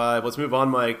 25. Let's move on,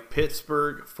 Mike.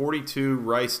 Pittsburgh 42,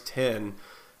 Rice 10.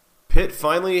 Pitt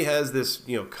finally has this,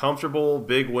 comfortable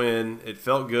big win. It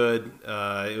felt good.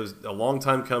 It was a long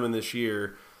time coming this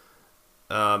year.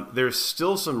 There's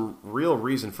still some real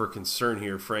reason for concern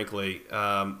here, frankly.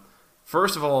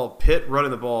 First of all, Pitt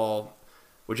running the ball.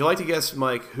 Would you like to guess,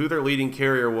 Mike, who their leading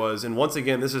carrier was? And once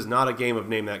again, this is not a game of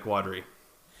Name That Quadri.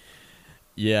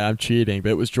 Yeah, I'm cheating, but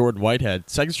it was Jordan Whitehead.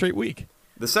 Second straight week.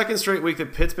 The second straight week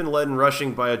that Pitt's been led in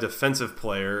rushing by a defensive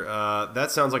player.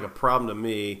 That sounds like a problem to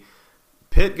me.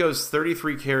 Pitt goes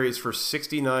 33 carries for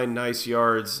 69 nice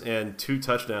yards and 2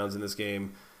 touchdowns in this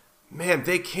game. Man,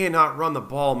 they cannot run the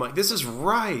ball, Mike. This is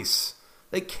Rice.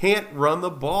 They can't run the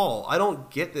ball. I don't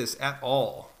get this at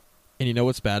all. And you know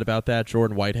what's bad about that?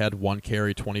 Jordan Whitehead, 1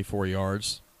 carry, 24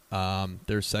 yards.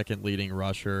 Their second leading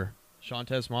rusher,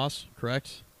 Shantez Moss,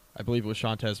 correct? I believe it was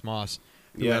Shantez Moss,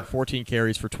 who had 14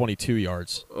 carries for 22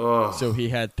 yards. Ugh. So he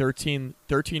had 13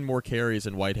 more carries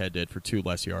than Whitehead did for 2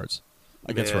 less yards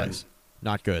against Rice.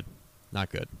 Not good.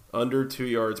 Not good. Under 2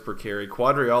 yards per carry.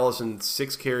 Quadri Allison,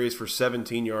 6 carries for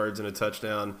 17 yards and a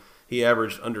touchdown. He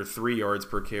averaged under 3 yards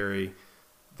per carry.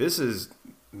 That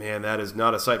is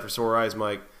not a sight for sore eyes,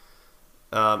 Mike.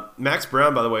 Max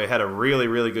Brown, by the way, had a really,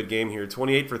 really good game here.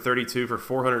 28 for 32 for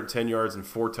 410 yards and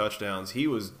 4 touchdowns. He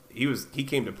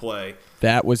came to play.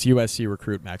 That was USC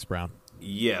recruit Max Brown.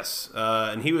 Yes,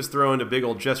 and he was throwing to big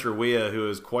old Jester Weah, who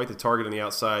is quite the target on the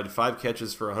outside. 5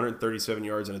 catches for 137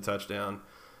 yards and a touchdown.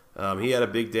 He had a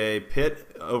big day.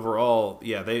 Pitt, overall,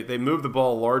 they moved the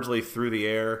ball largely through the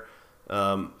air.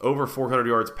 Over 400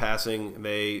 yards passing.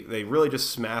 They really just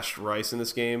smashed Rice in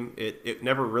this game. It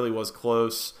never really was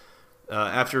close.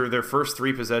 After their first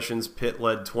 3 possessions, Pitt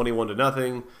led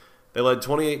 21-0. They led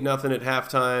 28-0 at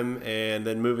halftime, and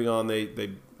then moving on,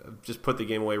 they just put the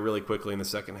game away really quickly in the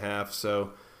second half.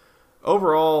 So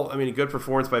overall, I mean, a good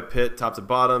performance by Pitt, top to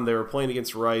bottom. They were playing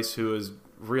against Rice, who is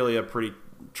really a pretty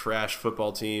trash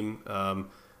football team.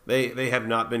 They have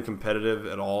not been competitive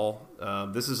at all.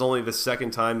 This is only the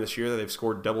second time this year that they've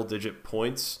scored double-digit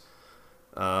points.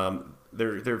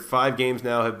 Their 5 games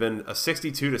now have been a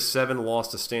 62-7 loss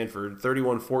to Stanford,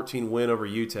 31-14 win over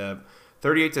UTEP,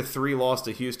 38-3 loss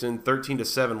to Houston,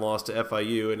 13-7 loss to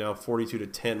FIU, and now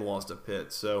 42-10 loss to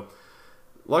Pitt. So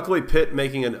Luckily, Pitt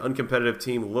making an uncompetitive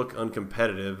team look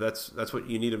uncompetitive. That's what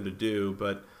you need them to do,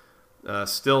 but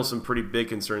still some pretty big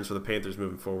concerns for the Panthers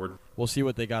moving forward. We'll see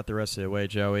what they got the rest of the way,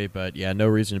 Joey, but yeah, no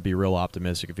reason to be real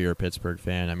optimistic if you're a Pittsburgh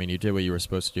fan. I mean, you did what you were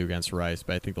supposed to do against Rice,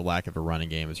 but I think the lack of a running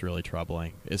game is really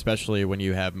troubling, especially when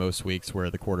you have most weeks where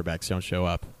the quarterbacks don't show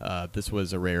up. This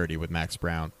was a rarity with Max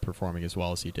Brown performing as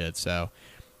well as he did, so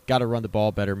got to run the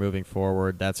ball better moving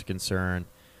forward. That's a concern.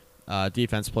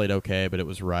 Defense played okay, but it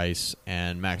was Rice,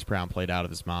 and Max Brown played out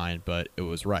of his mind, but it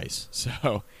was Rice.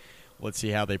 So let's see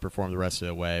how they perform the rest of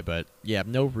the way. But yeah,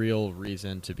 no real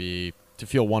reason to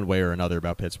feel one way or another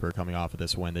about Pittsburgh coming off of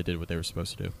this win. They did what they were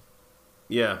supposed to do.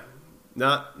 Yeah,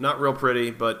 not real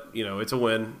pretty, but it's a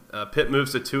win. Pitt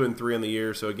moves to 2-3 on the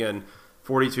year, so again,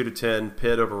 42-10,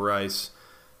 Pitt over Rice.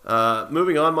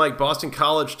 Moving on, Mike, Boston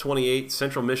College 28,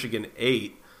 Central Michigan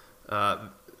 8.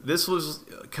 This was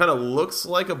kind of looks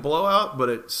like a blowout, but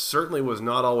it certainly was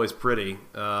not always pretty.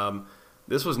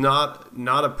 This was not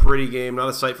a pretty game, not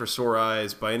a sight for sore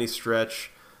eyes by any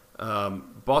stretch.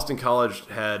 Boston College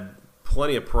had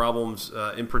plenty of problems,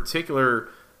 in particular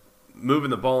moving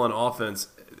the ball on offense.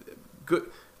 Good.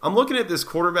 I'm looking at this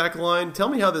quarterback line. Tell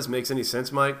me how this makes any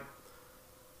sense, Mike.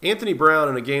 Anthony Brown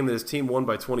in a game that his team won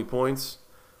by 20 points,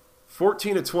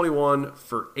 14-21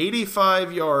 for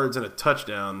 85 yards and a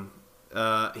touchdown.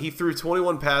 He threw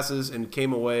 21 passes and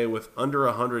came away with under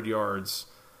 100 yards.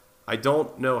 I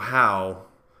don't know how.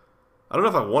 I don't know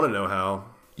if I want to know how.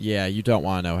 Yeah, you don't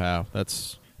want to know how.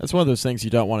 That's one of those things you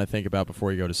don't want to think about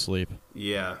before you go to sleep.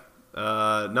 Yeah,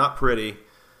 not pretty.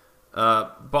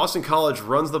 Boston College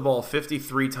runs the ball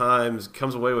 53 times,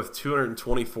 comes away with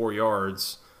 224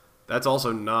 yards. That's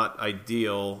also not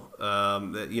ideal. A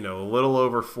little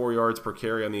over 4 yards per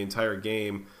carry on the entire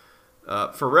game.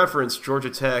 For reference, Georgia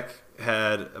Tech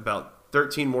had about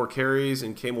 13 more carries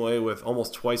and came away with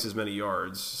almost twice as many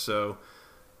yards. So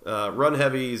run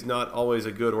heavy is not always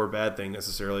a good or bad thing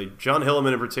necessarily. John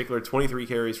Hilleman in particular, 23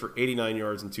 carries for 89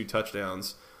 yards and 2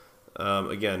 touchdowns.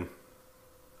 Again,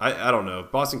 I don't know.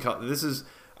 Boston College.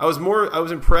 I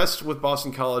was impressed with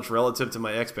Boston College relative to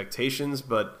my expectations,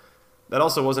 but that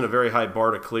also wasn't a very high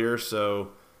bar to clear.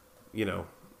 So,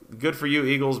 good for you,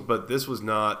 Eagles, but this was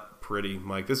not pretty,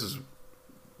 Mike. This is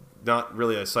not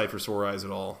really a sight for sore eyes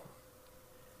at all.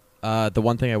 The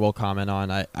one thing I will comment on,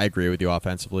 I agree with you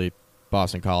offensively.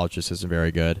 Boston College just isn't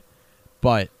very good.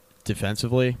 But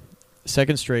defensively,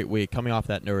 second straight week, coming off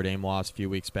that Notre Dame loss a few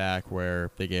weeks back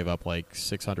where they gave up like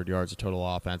 600 yards of total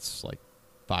offense, like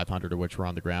 500 of which were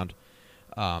on the ground.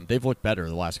 They've looked better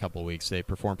the last couple of weeks. They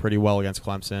performed pretty well against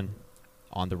Clemson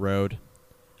on the road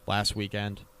last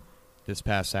weekend. This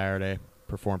past Saturday,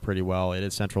 performed pretty well. It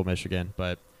is Central Michigan,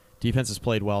 but defense has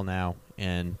played well now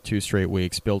in 2 straight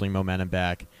weeks, building momentum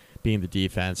back, being the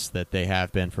defense that they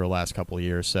have been for the last couple of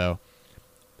years. So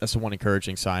that's the one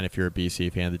encouraging sign if you're a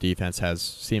BC fan. The defense has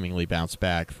seemingly bounced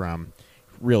back from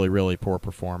really, really poor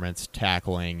performance,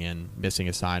 tackling and missing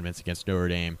assignments against Notre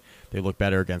Dame. They look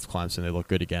better against Clemson. They look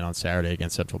good again on Saturday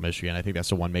against Central Michigan. I think that's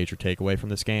the one major takeaway from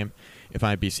this game. If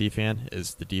I'm a BC fan,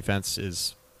 is the defense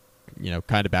is,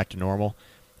 kind of back to normal.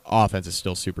 Offense is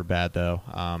still super bad, though.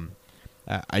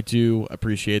 I do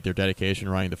appreciate their dedication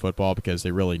running the football because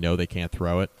they really know they can't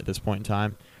throw it at this point in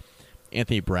time.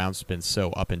 Anthony Brown's been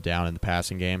so up and down in the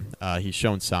passing game. He's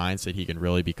shown signs that he can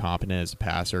really be competent as a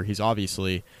passer. He's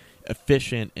obviously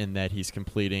efficient in that he's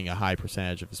completing a high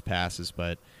percentage of his passes,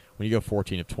 but when you go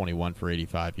 14 of 21 for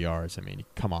 85 yards, I mean,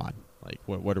 come on. Like,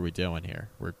 what are we doing here?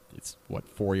 It's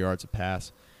 4 yards a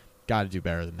pass? Got to do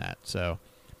better than that. So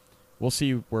we'll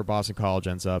see where Boston College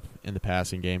ends up in the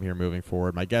passing game here moving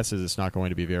forward. My guess is it's not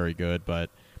going to be very good, but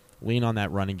lean on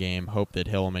that running game. Hope that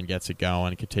Hilleman gets it going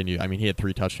and continue. I mean, he had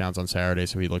 3 touchdowns on Saturday,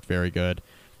 so he looked very good.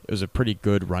 It was a pretty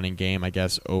good running game, I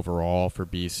guess, overall for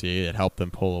BC. It helped them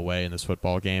pull away in this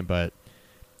football game, but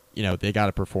they got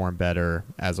to perform better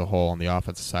as a whole on the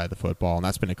offensive side of the football, and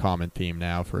that's been a common theme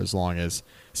now for as long as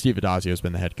Steve Addazio has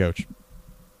been the head coach.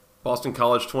 Boston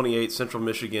College 28, Central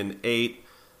Michigan 8.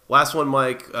 Last one,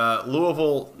 Mike.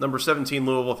 Louisville, number 17,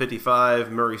 Louisville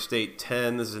 55, Murray State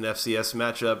 10. This is an FCS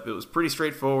matchup. It was pretty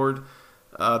straightforward.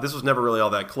 This was never really all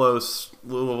that close.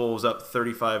 Louisville was up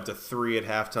 35-3 at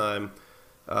halftime.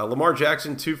 Lamar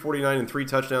Jackson, 249 and 3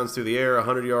 touchdowns through the air,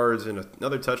 100 yards and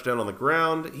another touchdown on the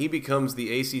ground. He becomes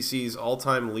the ACC's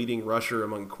all-time leading rusher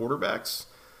among quarterbacks.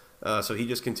 So he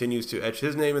just continues to etch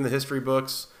his name in the history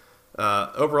books.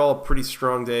 Overall, a pretty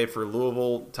strong day for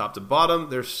Louisville, top to bottom.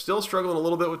 They're still struggling a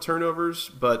little bit with turnovers,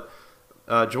 but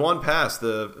Jawan Pass,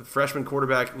 the freshman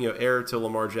quarterback, heir to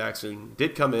Lamar Jackson,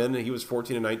 did come in. He was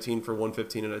 14-19 for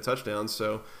 115 and a touchdown.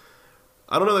 So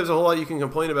I don't know. There's a whole lot you can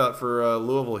complain about for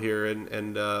Louisville here,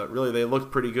 and really they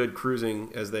looked pretty good cruising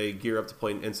as they gear up to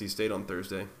play NC State on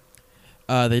Thursday.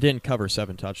 They didn't cover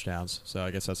 7 touchdowns, so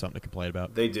I guess that's something to complain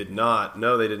about. They did not.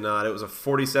 No, they did not. It was a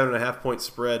 47.5-point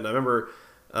spread, and I remember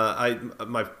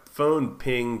my phone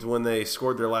pinged when they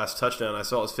scored their last touchdown. I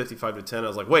saw it was 55-10. I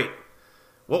was like, wait,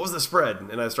 what was the spread?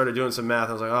 And I started doing some math.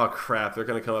 I was like, oh, crap, they're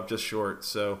going to come up just short.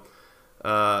 So,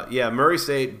 Murray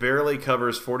State barely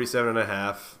covers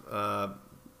 47.5.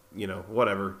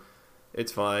 Whatever.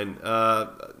 It's fine.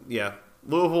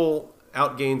 Louisville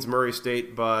outgains Murray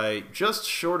State by just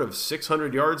short of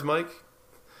 600 yards, Mike.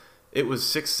 It was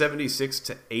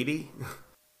 676-80.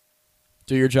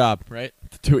 Do your job, right?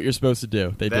 Do what you're supposed to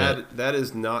do. They did. That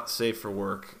is not safe for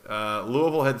work.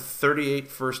 Louisville had 38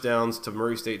 first downs to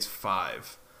Murray State's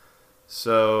 5.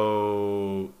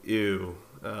 So, ew.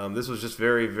 This was just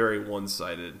very, very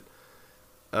one-sided.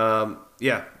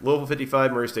 Louisville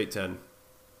 55, Murray State 10.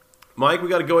 Mike, we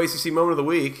got to go ACC moment of the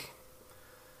week.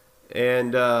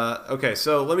 And,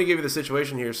 so let me give you the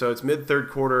situation here. So it's mid-third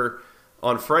quarter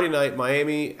on Friday night,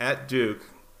 Miami at Duke.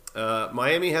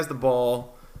 Miami has the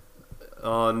ball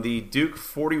on the Duke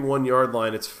 41-yard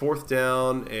line. It's 4th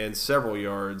down and several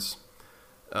yards.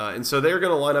 And so they're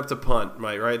going to line up to punt,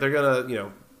 right? They're going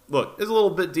to, look, it's a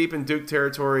little bit deep in Duke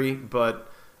territory, but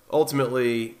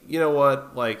ultimately, you know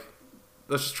what? Like,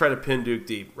 let's just try to pin Duke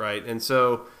deep, right? And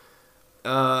so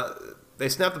they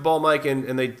snapped the ball, Mike, and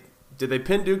did they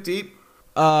pin Duke deep?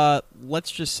 Let's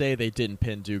just say they didn't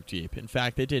pin Duke deep. In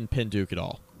fact, they didn't pin Duke at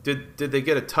all. Did they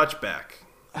get a touchback?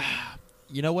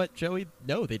 You know what, Joey?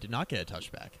 No, they did not get a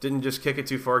touchback. Didn't just kick it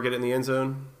too far, get it in the end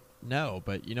zone? No,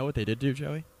 but you know what they did do,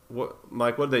 Joey? What,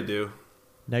 Mike, what did they do?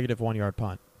 Negative 1-yard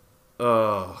punt.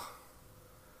 Oh.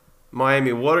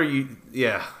 Miami, what are you...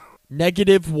 Yeah.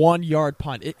 Negative 1-yard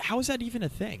punt. How is that even a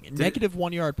thing? Negative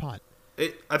 1-yard punt.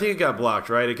 I think it got blocked,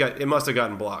 right? It must have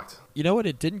gotten blocked. You know what?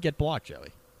 It didn't get blocked, Joey.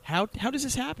 How does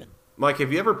this happen? Mike,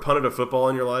 have you ever punted a football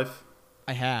in your life?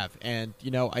 I have, and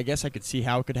I guess I could see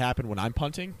how it could happen when I'm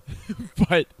punting,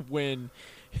 but when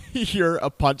you're a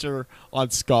punter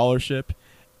on scholarship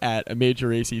at a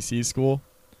major ACC school,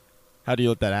 how do you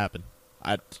let that happen?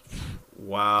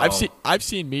 Wow. I've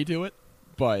seen me do it,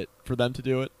 but for them to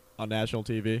do it on national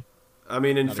TV. I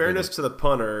mean, in fairness to the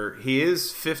punter, he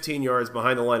is 15 yards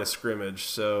behind the line of scrimmage,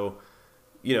 so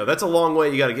that's a long way.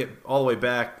 You got to get all the way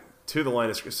back to the line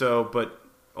of scrimmage. So, but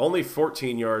only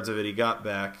 14 yards of it he got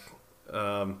back.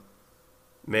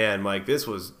 Man, Mike, this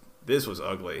was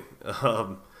ugly.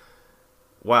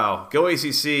 Wow. Go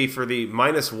ACC for the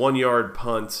minus 1-yard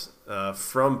punt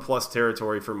from plus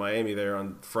territory for Miami there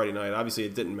on Friday night. Obviously,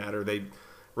 it didn't matter. They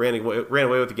ran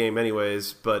away with the game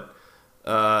anyways, but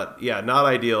not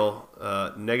ideal.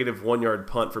 Negative 1-yard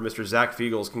punt for Mr. Zach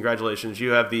Fiegels. Congratulations. You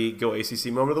have the Go ACC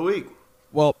moment of the week.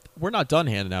 Well, we're not done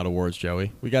handing out awards,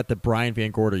 Joey. We got the Brian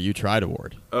Van Gorder You Tried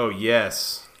Award. Oh,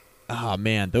 yes. Oh,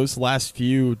 man, those last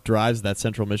few drives of that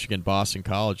Central Michigan-Boston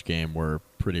College game were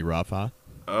pretty rough, huh?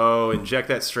 Oh, inject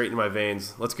that straight into my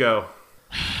veins. Let's go.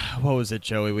 What was it,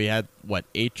 Joey? We had,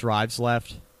 8 drives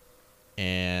left?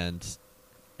 And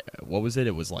what was it?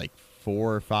 It was like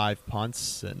 4 or 5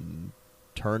 punts and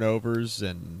turnovers.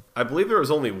 And I believe there was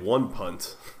only 1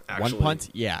 punt, actually. 1 punt?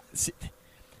 Yeah.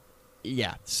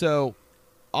 Yeah, so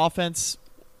offense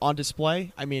on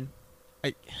display. I mean,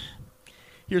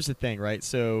 here's the thing, right?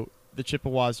 So the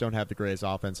Chippewas don't have the greatest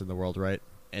offense in the world, right?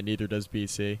 And neither does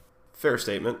BC. Fair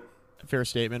statement. Fair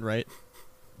statement, right?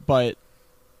 But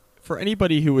for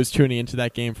anybody who was tuning into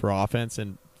that game for offense,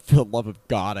 and for the love of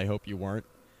God, I hope you weren't.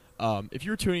 If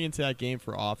you were tuning into that game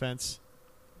for offense,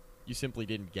 you simply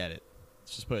didn't get it.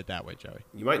 Let's just put it that way, Joey.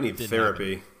 You might need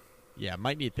therapy. Happen. Yeah,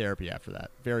 might need therapy after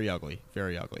that. Very ugly.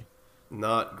 Very ugly.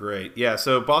 Not great. Yeah,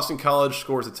 so Boston College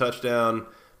scores a touchdown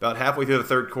about halfway through the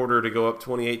third quarter to go up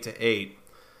 28-8.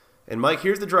 And, Mike,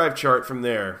 here's the drive chart from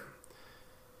there.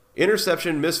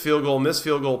 Interception, missed field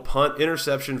goal, punt,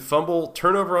 interception, fumble,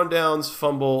 turnover on downs,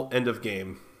 fumble, end of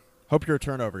game. Hope you're a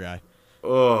turnover guy.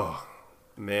 Oh,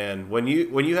 man. When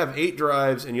you have 8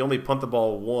 drives and you only punt the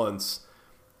ball once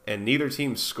and neither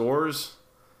team scores,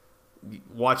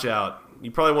 watch out.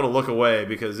 You probably want to look away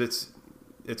because it's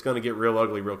going to get real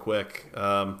ugly real quick.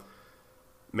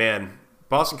 Man,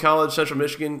 Boston College, Central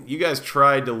Michigan, you guys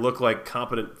tried to look like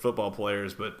competent football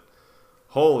players, but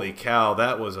holy cow,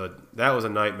 that was a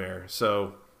nightmare.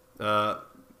 So,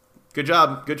 good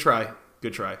job, good try.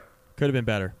 Could have been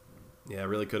better. Yeah, it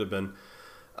really could have been.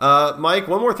 Mike,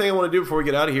 one more thing I want to do before we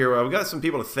get out of here. We've got some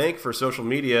people to thank for social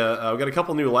media. We've got a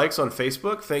couple new likes on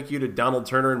Facebook. Thank you to Donald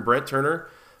Turner and Brent Turner.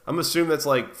 I'm assuming that's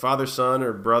like father, son,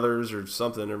 or brothers or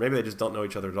something, or maybe they just don't know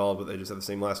each other at all, but they just have the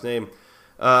same last name.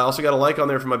 Also got a like on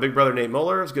there from my big brother Nate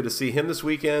Muller. It was good to see him this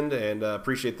weekend, and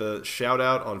appreciate the shout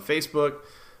out on Facebook.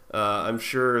 I'm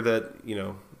sure that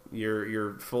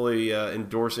you're fully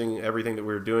endorsing everything that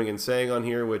we're doing and saying on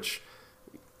here, which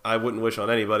I wouldn't wish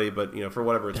on anybody, but for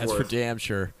whatever it's worth. That's for damn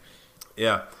sure.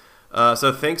 Yeah.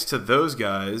 So thanks to those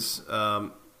guys.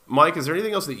 Mike, is there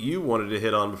anything else that you wanted to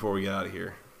hit on before we get out of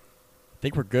here? I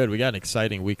think we're good. We got an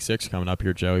exciting Week 6 coming up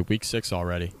here, Joey. Week 6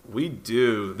 already. We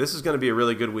do. This is going to be a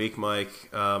really good week, Mike.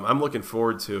 I'm looking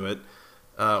forward to it.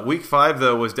 Week 5,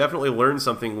 though, was definitely Learn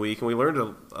Something week, and we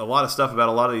learned a lot of stuff about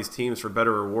a lot of these teams, for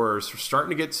better or worse. We're starting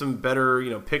to get some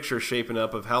better picture shaping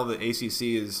up of how the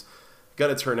ACC is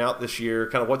going to turn out this year,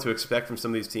 kind of what to expect from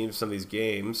some of these teams, some of these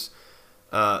games.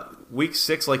 Week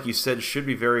 6, like you said, should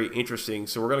be very interesting,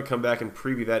 so we're going to come back and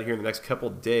preview that here in the next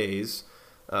couple days.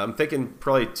 I'm thinking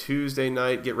probably Tuesday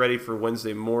night, get ready for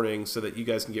Wednesday morning so that you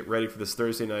guys can get ready for this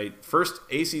Thursday night. First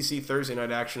ACC Thursday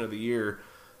night action of the year,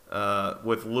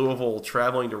 with Louisville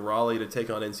traveling to Raleigh to take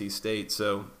on NC State.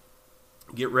 So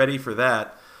get ready for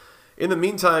that. In the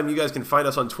meantime, you guys can find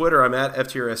us on Twitter. I'm at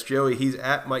FTRSJoey. He's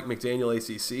at Mike McDaniel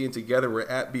ACC. And together we're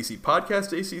at BC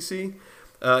Podcast ACC.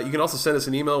 You can also send us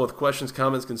an email with questions,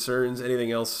 comments, concerns,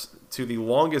 anything else to the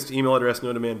longest email address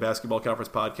known to man,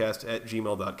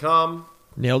 basketballconferencepodcast@gmail.com.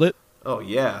 Nailed it. Oh,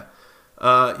 yeah.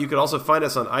 You could also find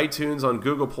us on iTunes, on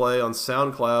Google Play, on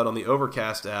SoundCloud, on the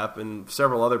Overcast app, and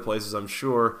several other places, I'm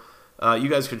sure. You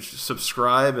guys could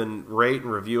subscribe and rate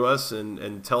and review us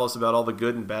and tell us about all the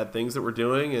good and bad things that we're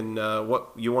doing and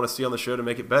what you want to see on the show to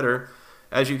make it better.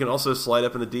 As you can also slide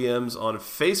up in the DMs on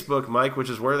Facebook, Mike, which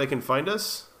is where they can find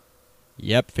us.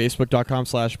 Yep,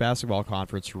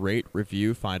 facebook.com/basketballconference. Rate,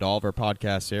 review, find all of our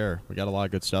podcasts there. We got a lot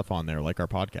of good stuff on there, like our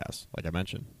podcast, like I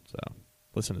mentioned. So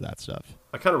listen to that stuff.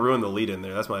 I kind of ruined the lead in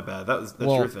there. That's my bad. That's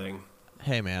your thing.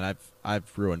 Hey, man,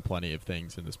 I've ruined plenty of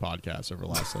things in this podcast over the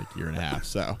last year and a half.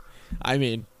 So, I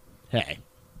mean, hey,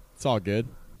 it's all good.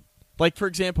 Like for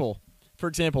example,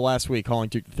 last week calling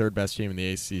Duke the third best team in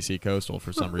the ACC Coastal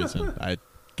for some reason. I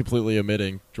completely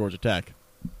omitting Georgia Tech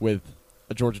with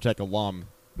a Georgia Tech alum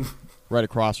right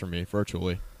across from me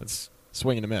virtually. It's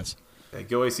swing and a miss. Yeah,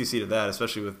 go ACC to that,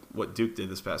 especially with what Duke did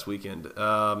this past weekend.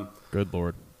 Good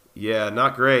Lord. Yeah,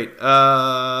 not great.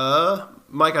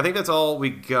 Mike, I think that's all we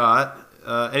got.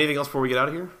 Anything else before we get out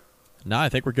of here? No, I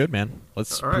think we're good, man.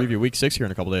 Let's preview Week 6 here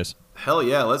in a couple days. Hell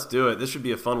yeah, let's do it. This should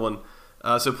be a fun one.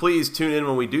 So please tune in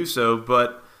when we do so.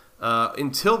 But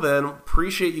until then,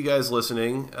 appreciate you guys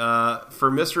listening. For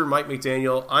Mr. Mike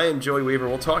McDaniel, I am Joey Weaver.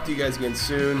 We'll talk to you guys again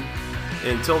soon.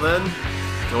 Until then,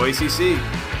 go ACC.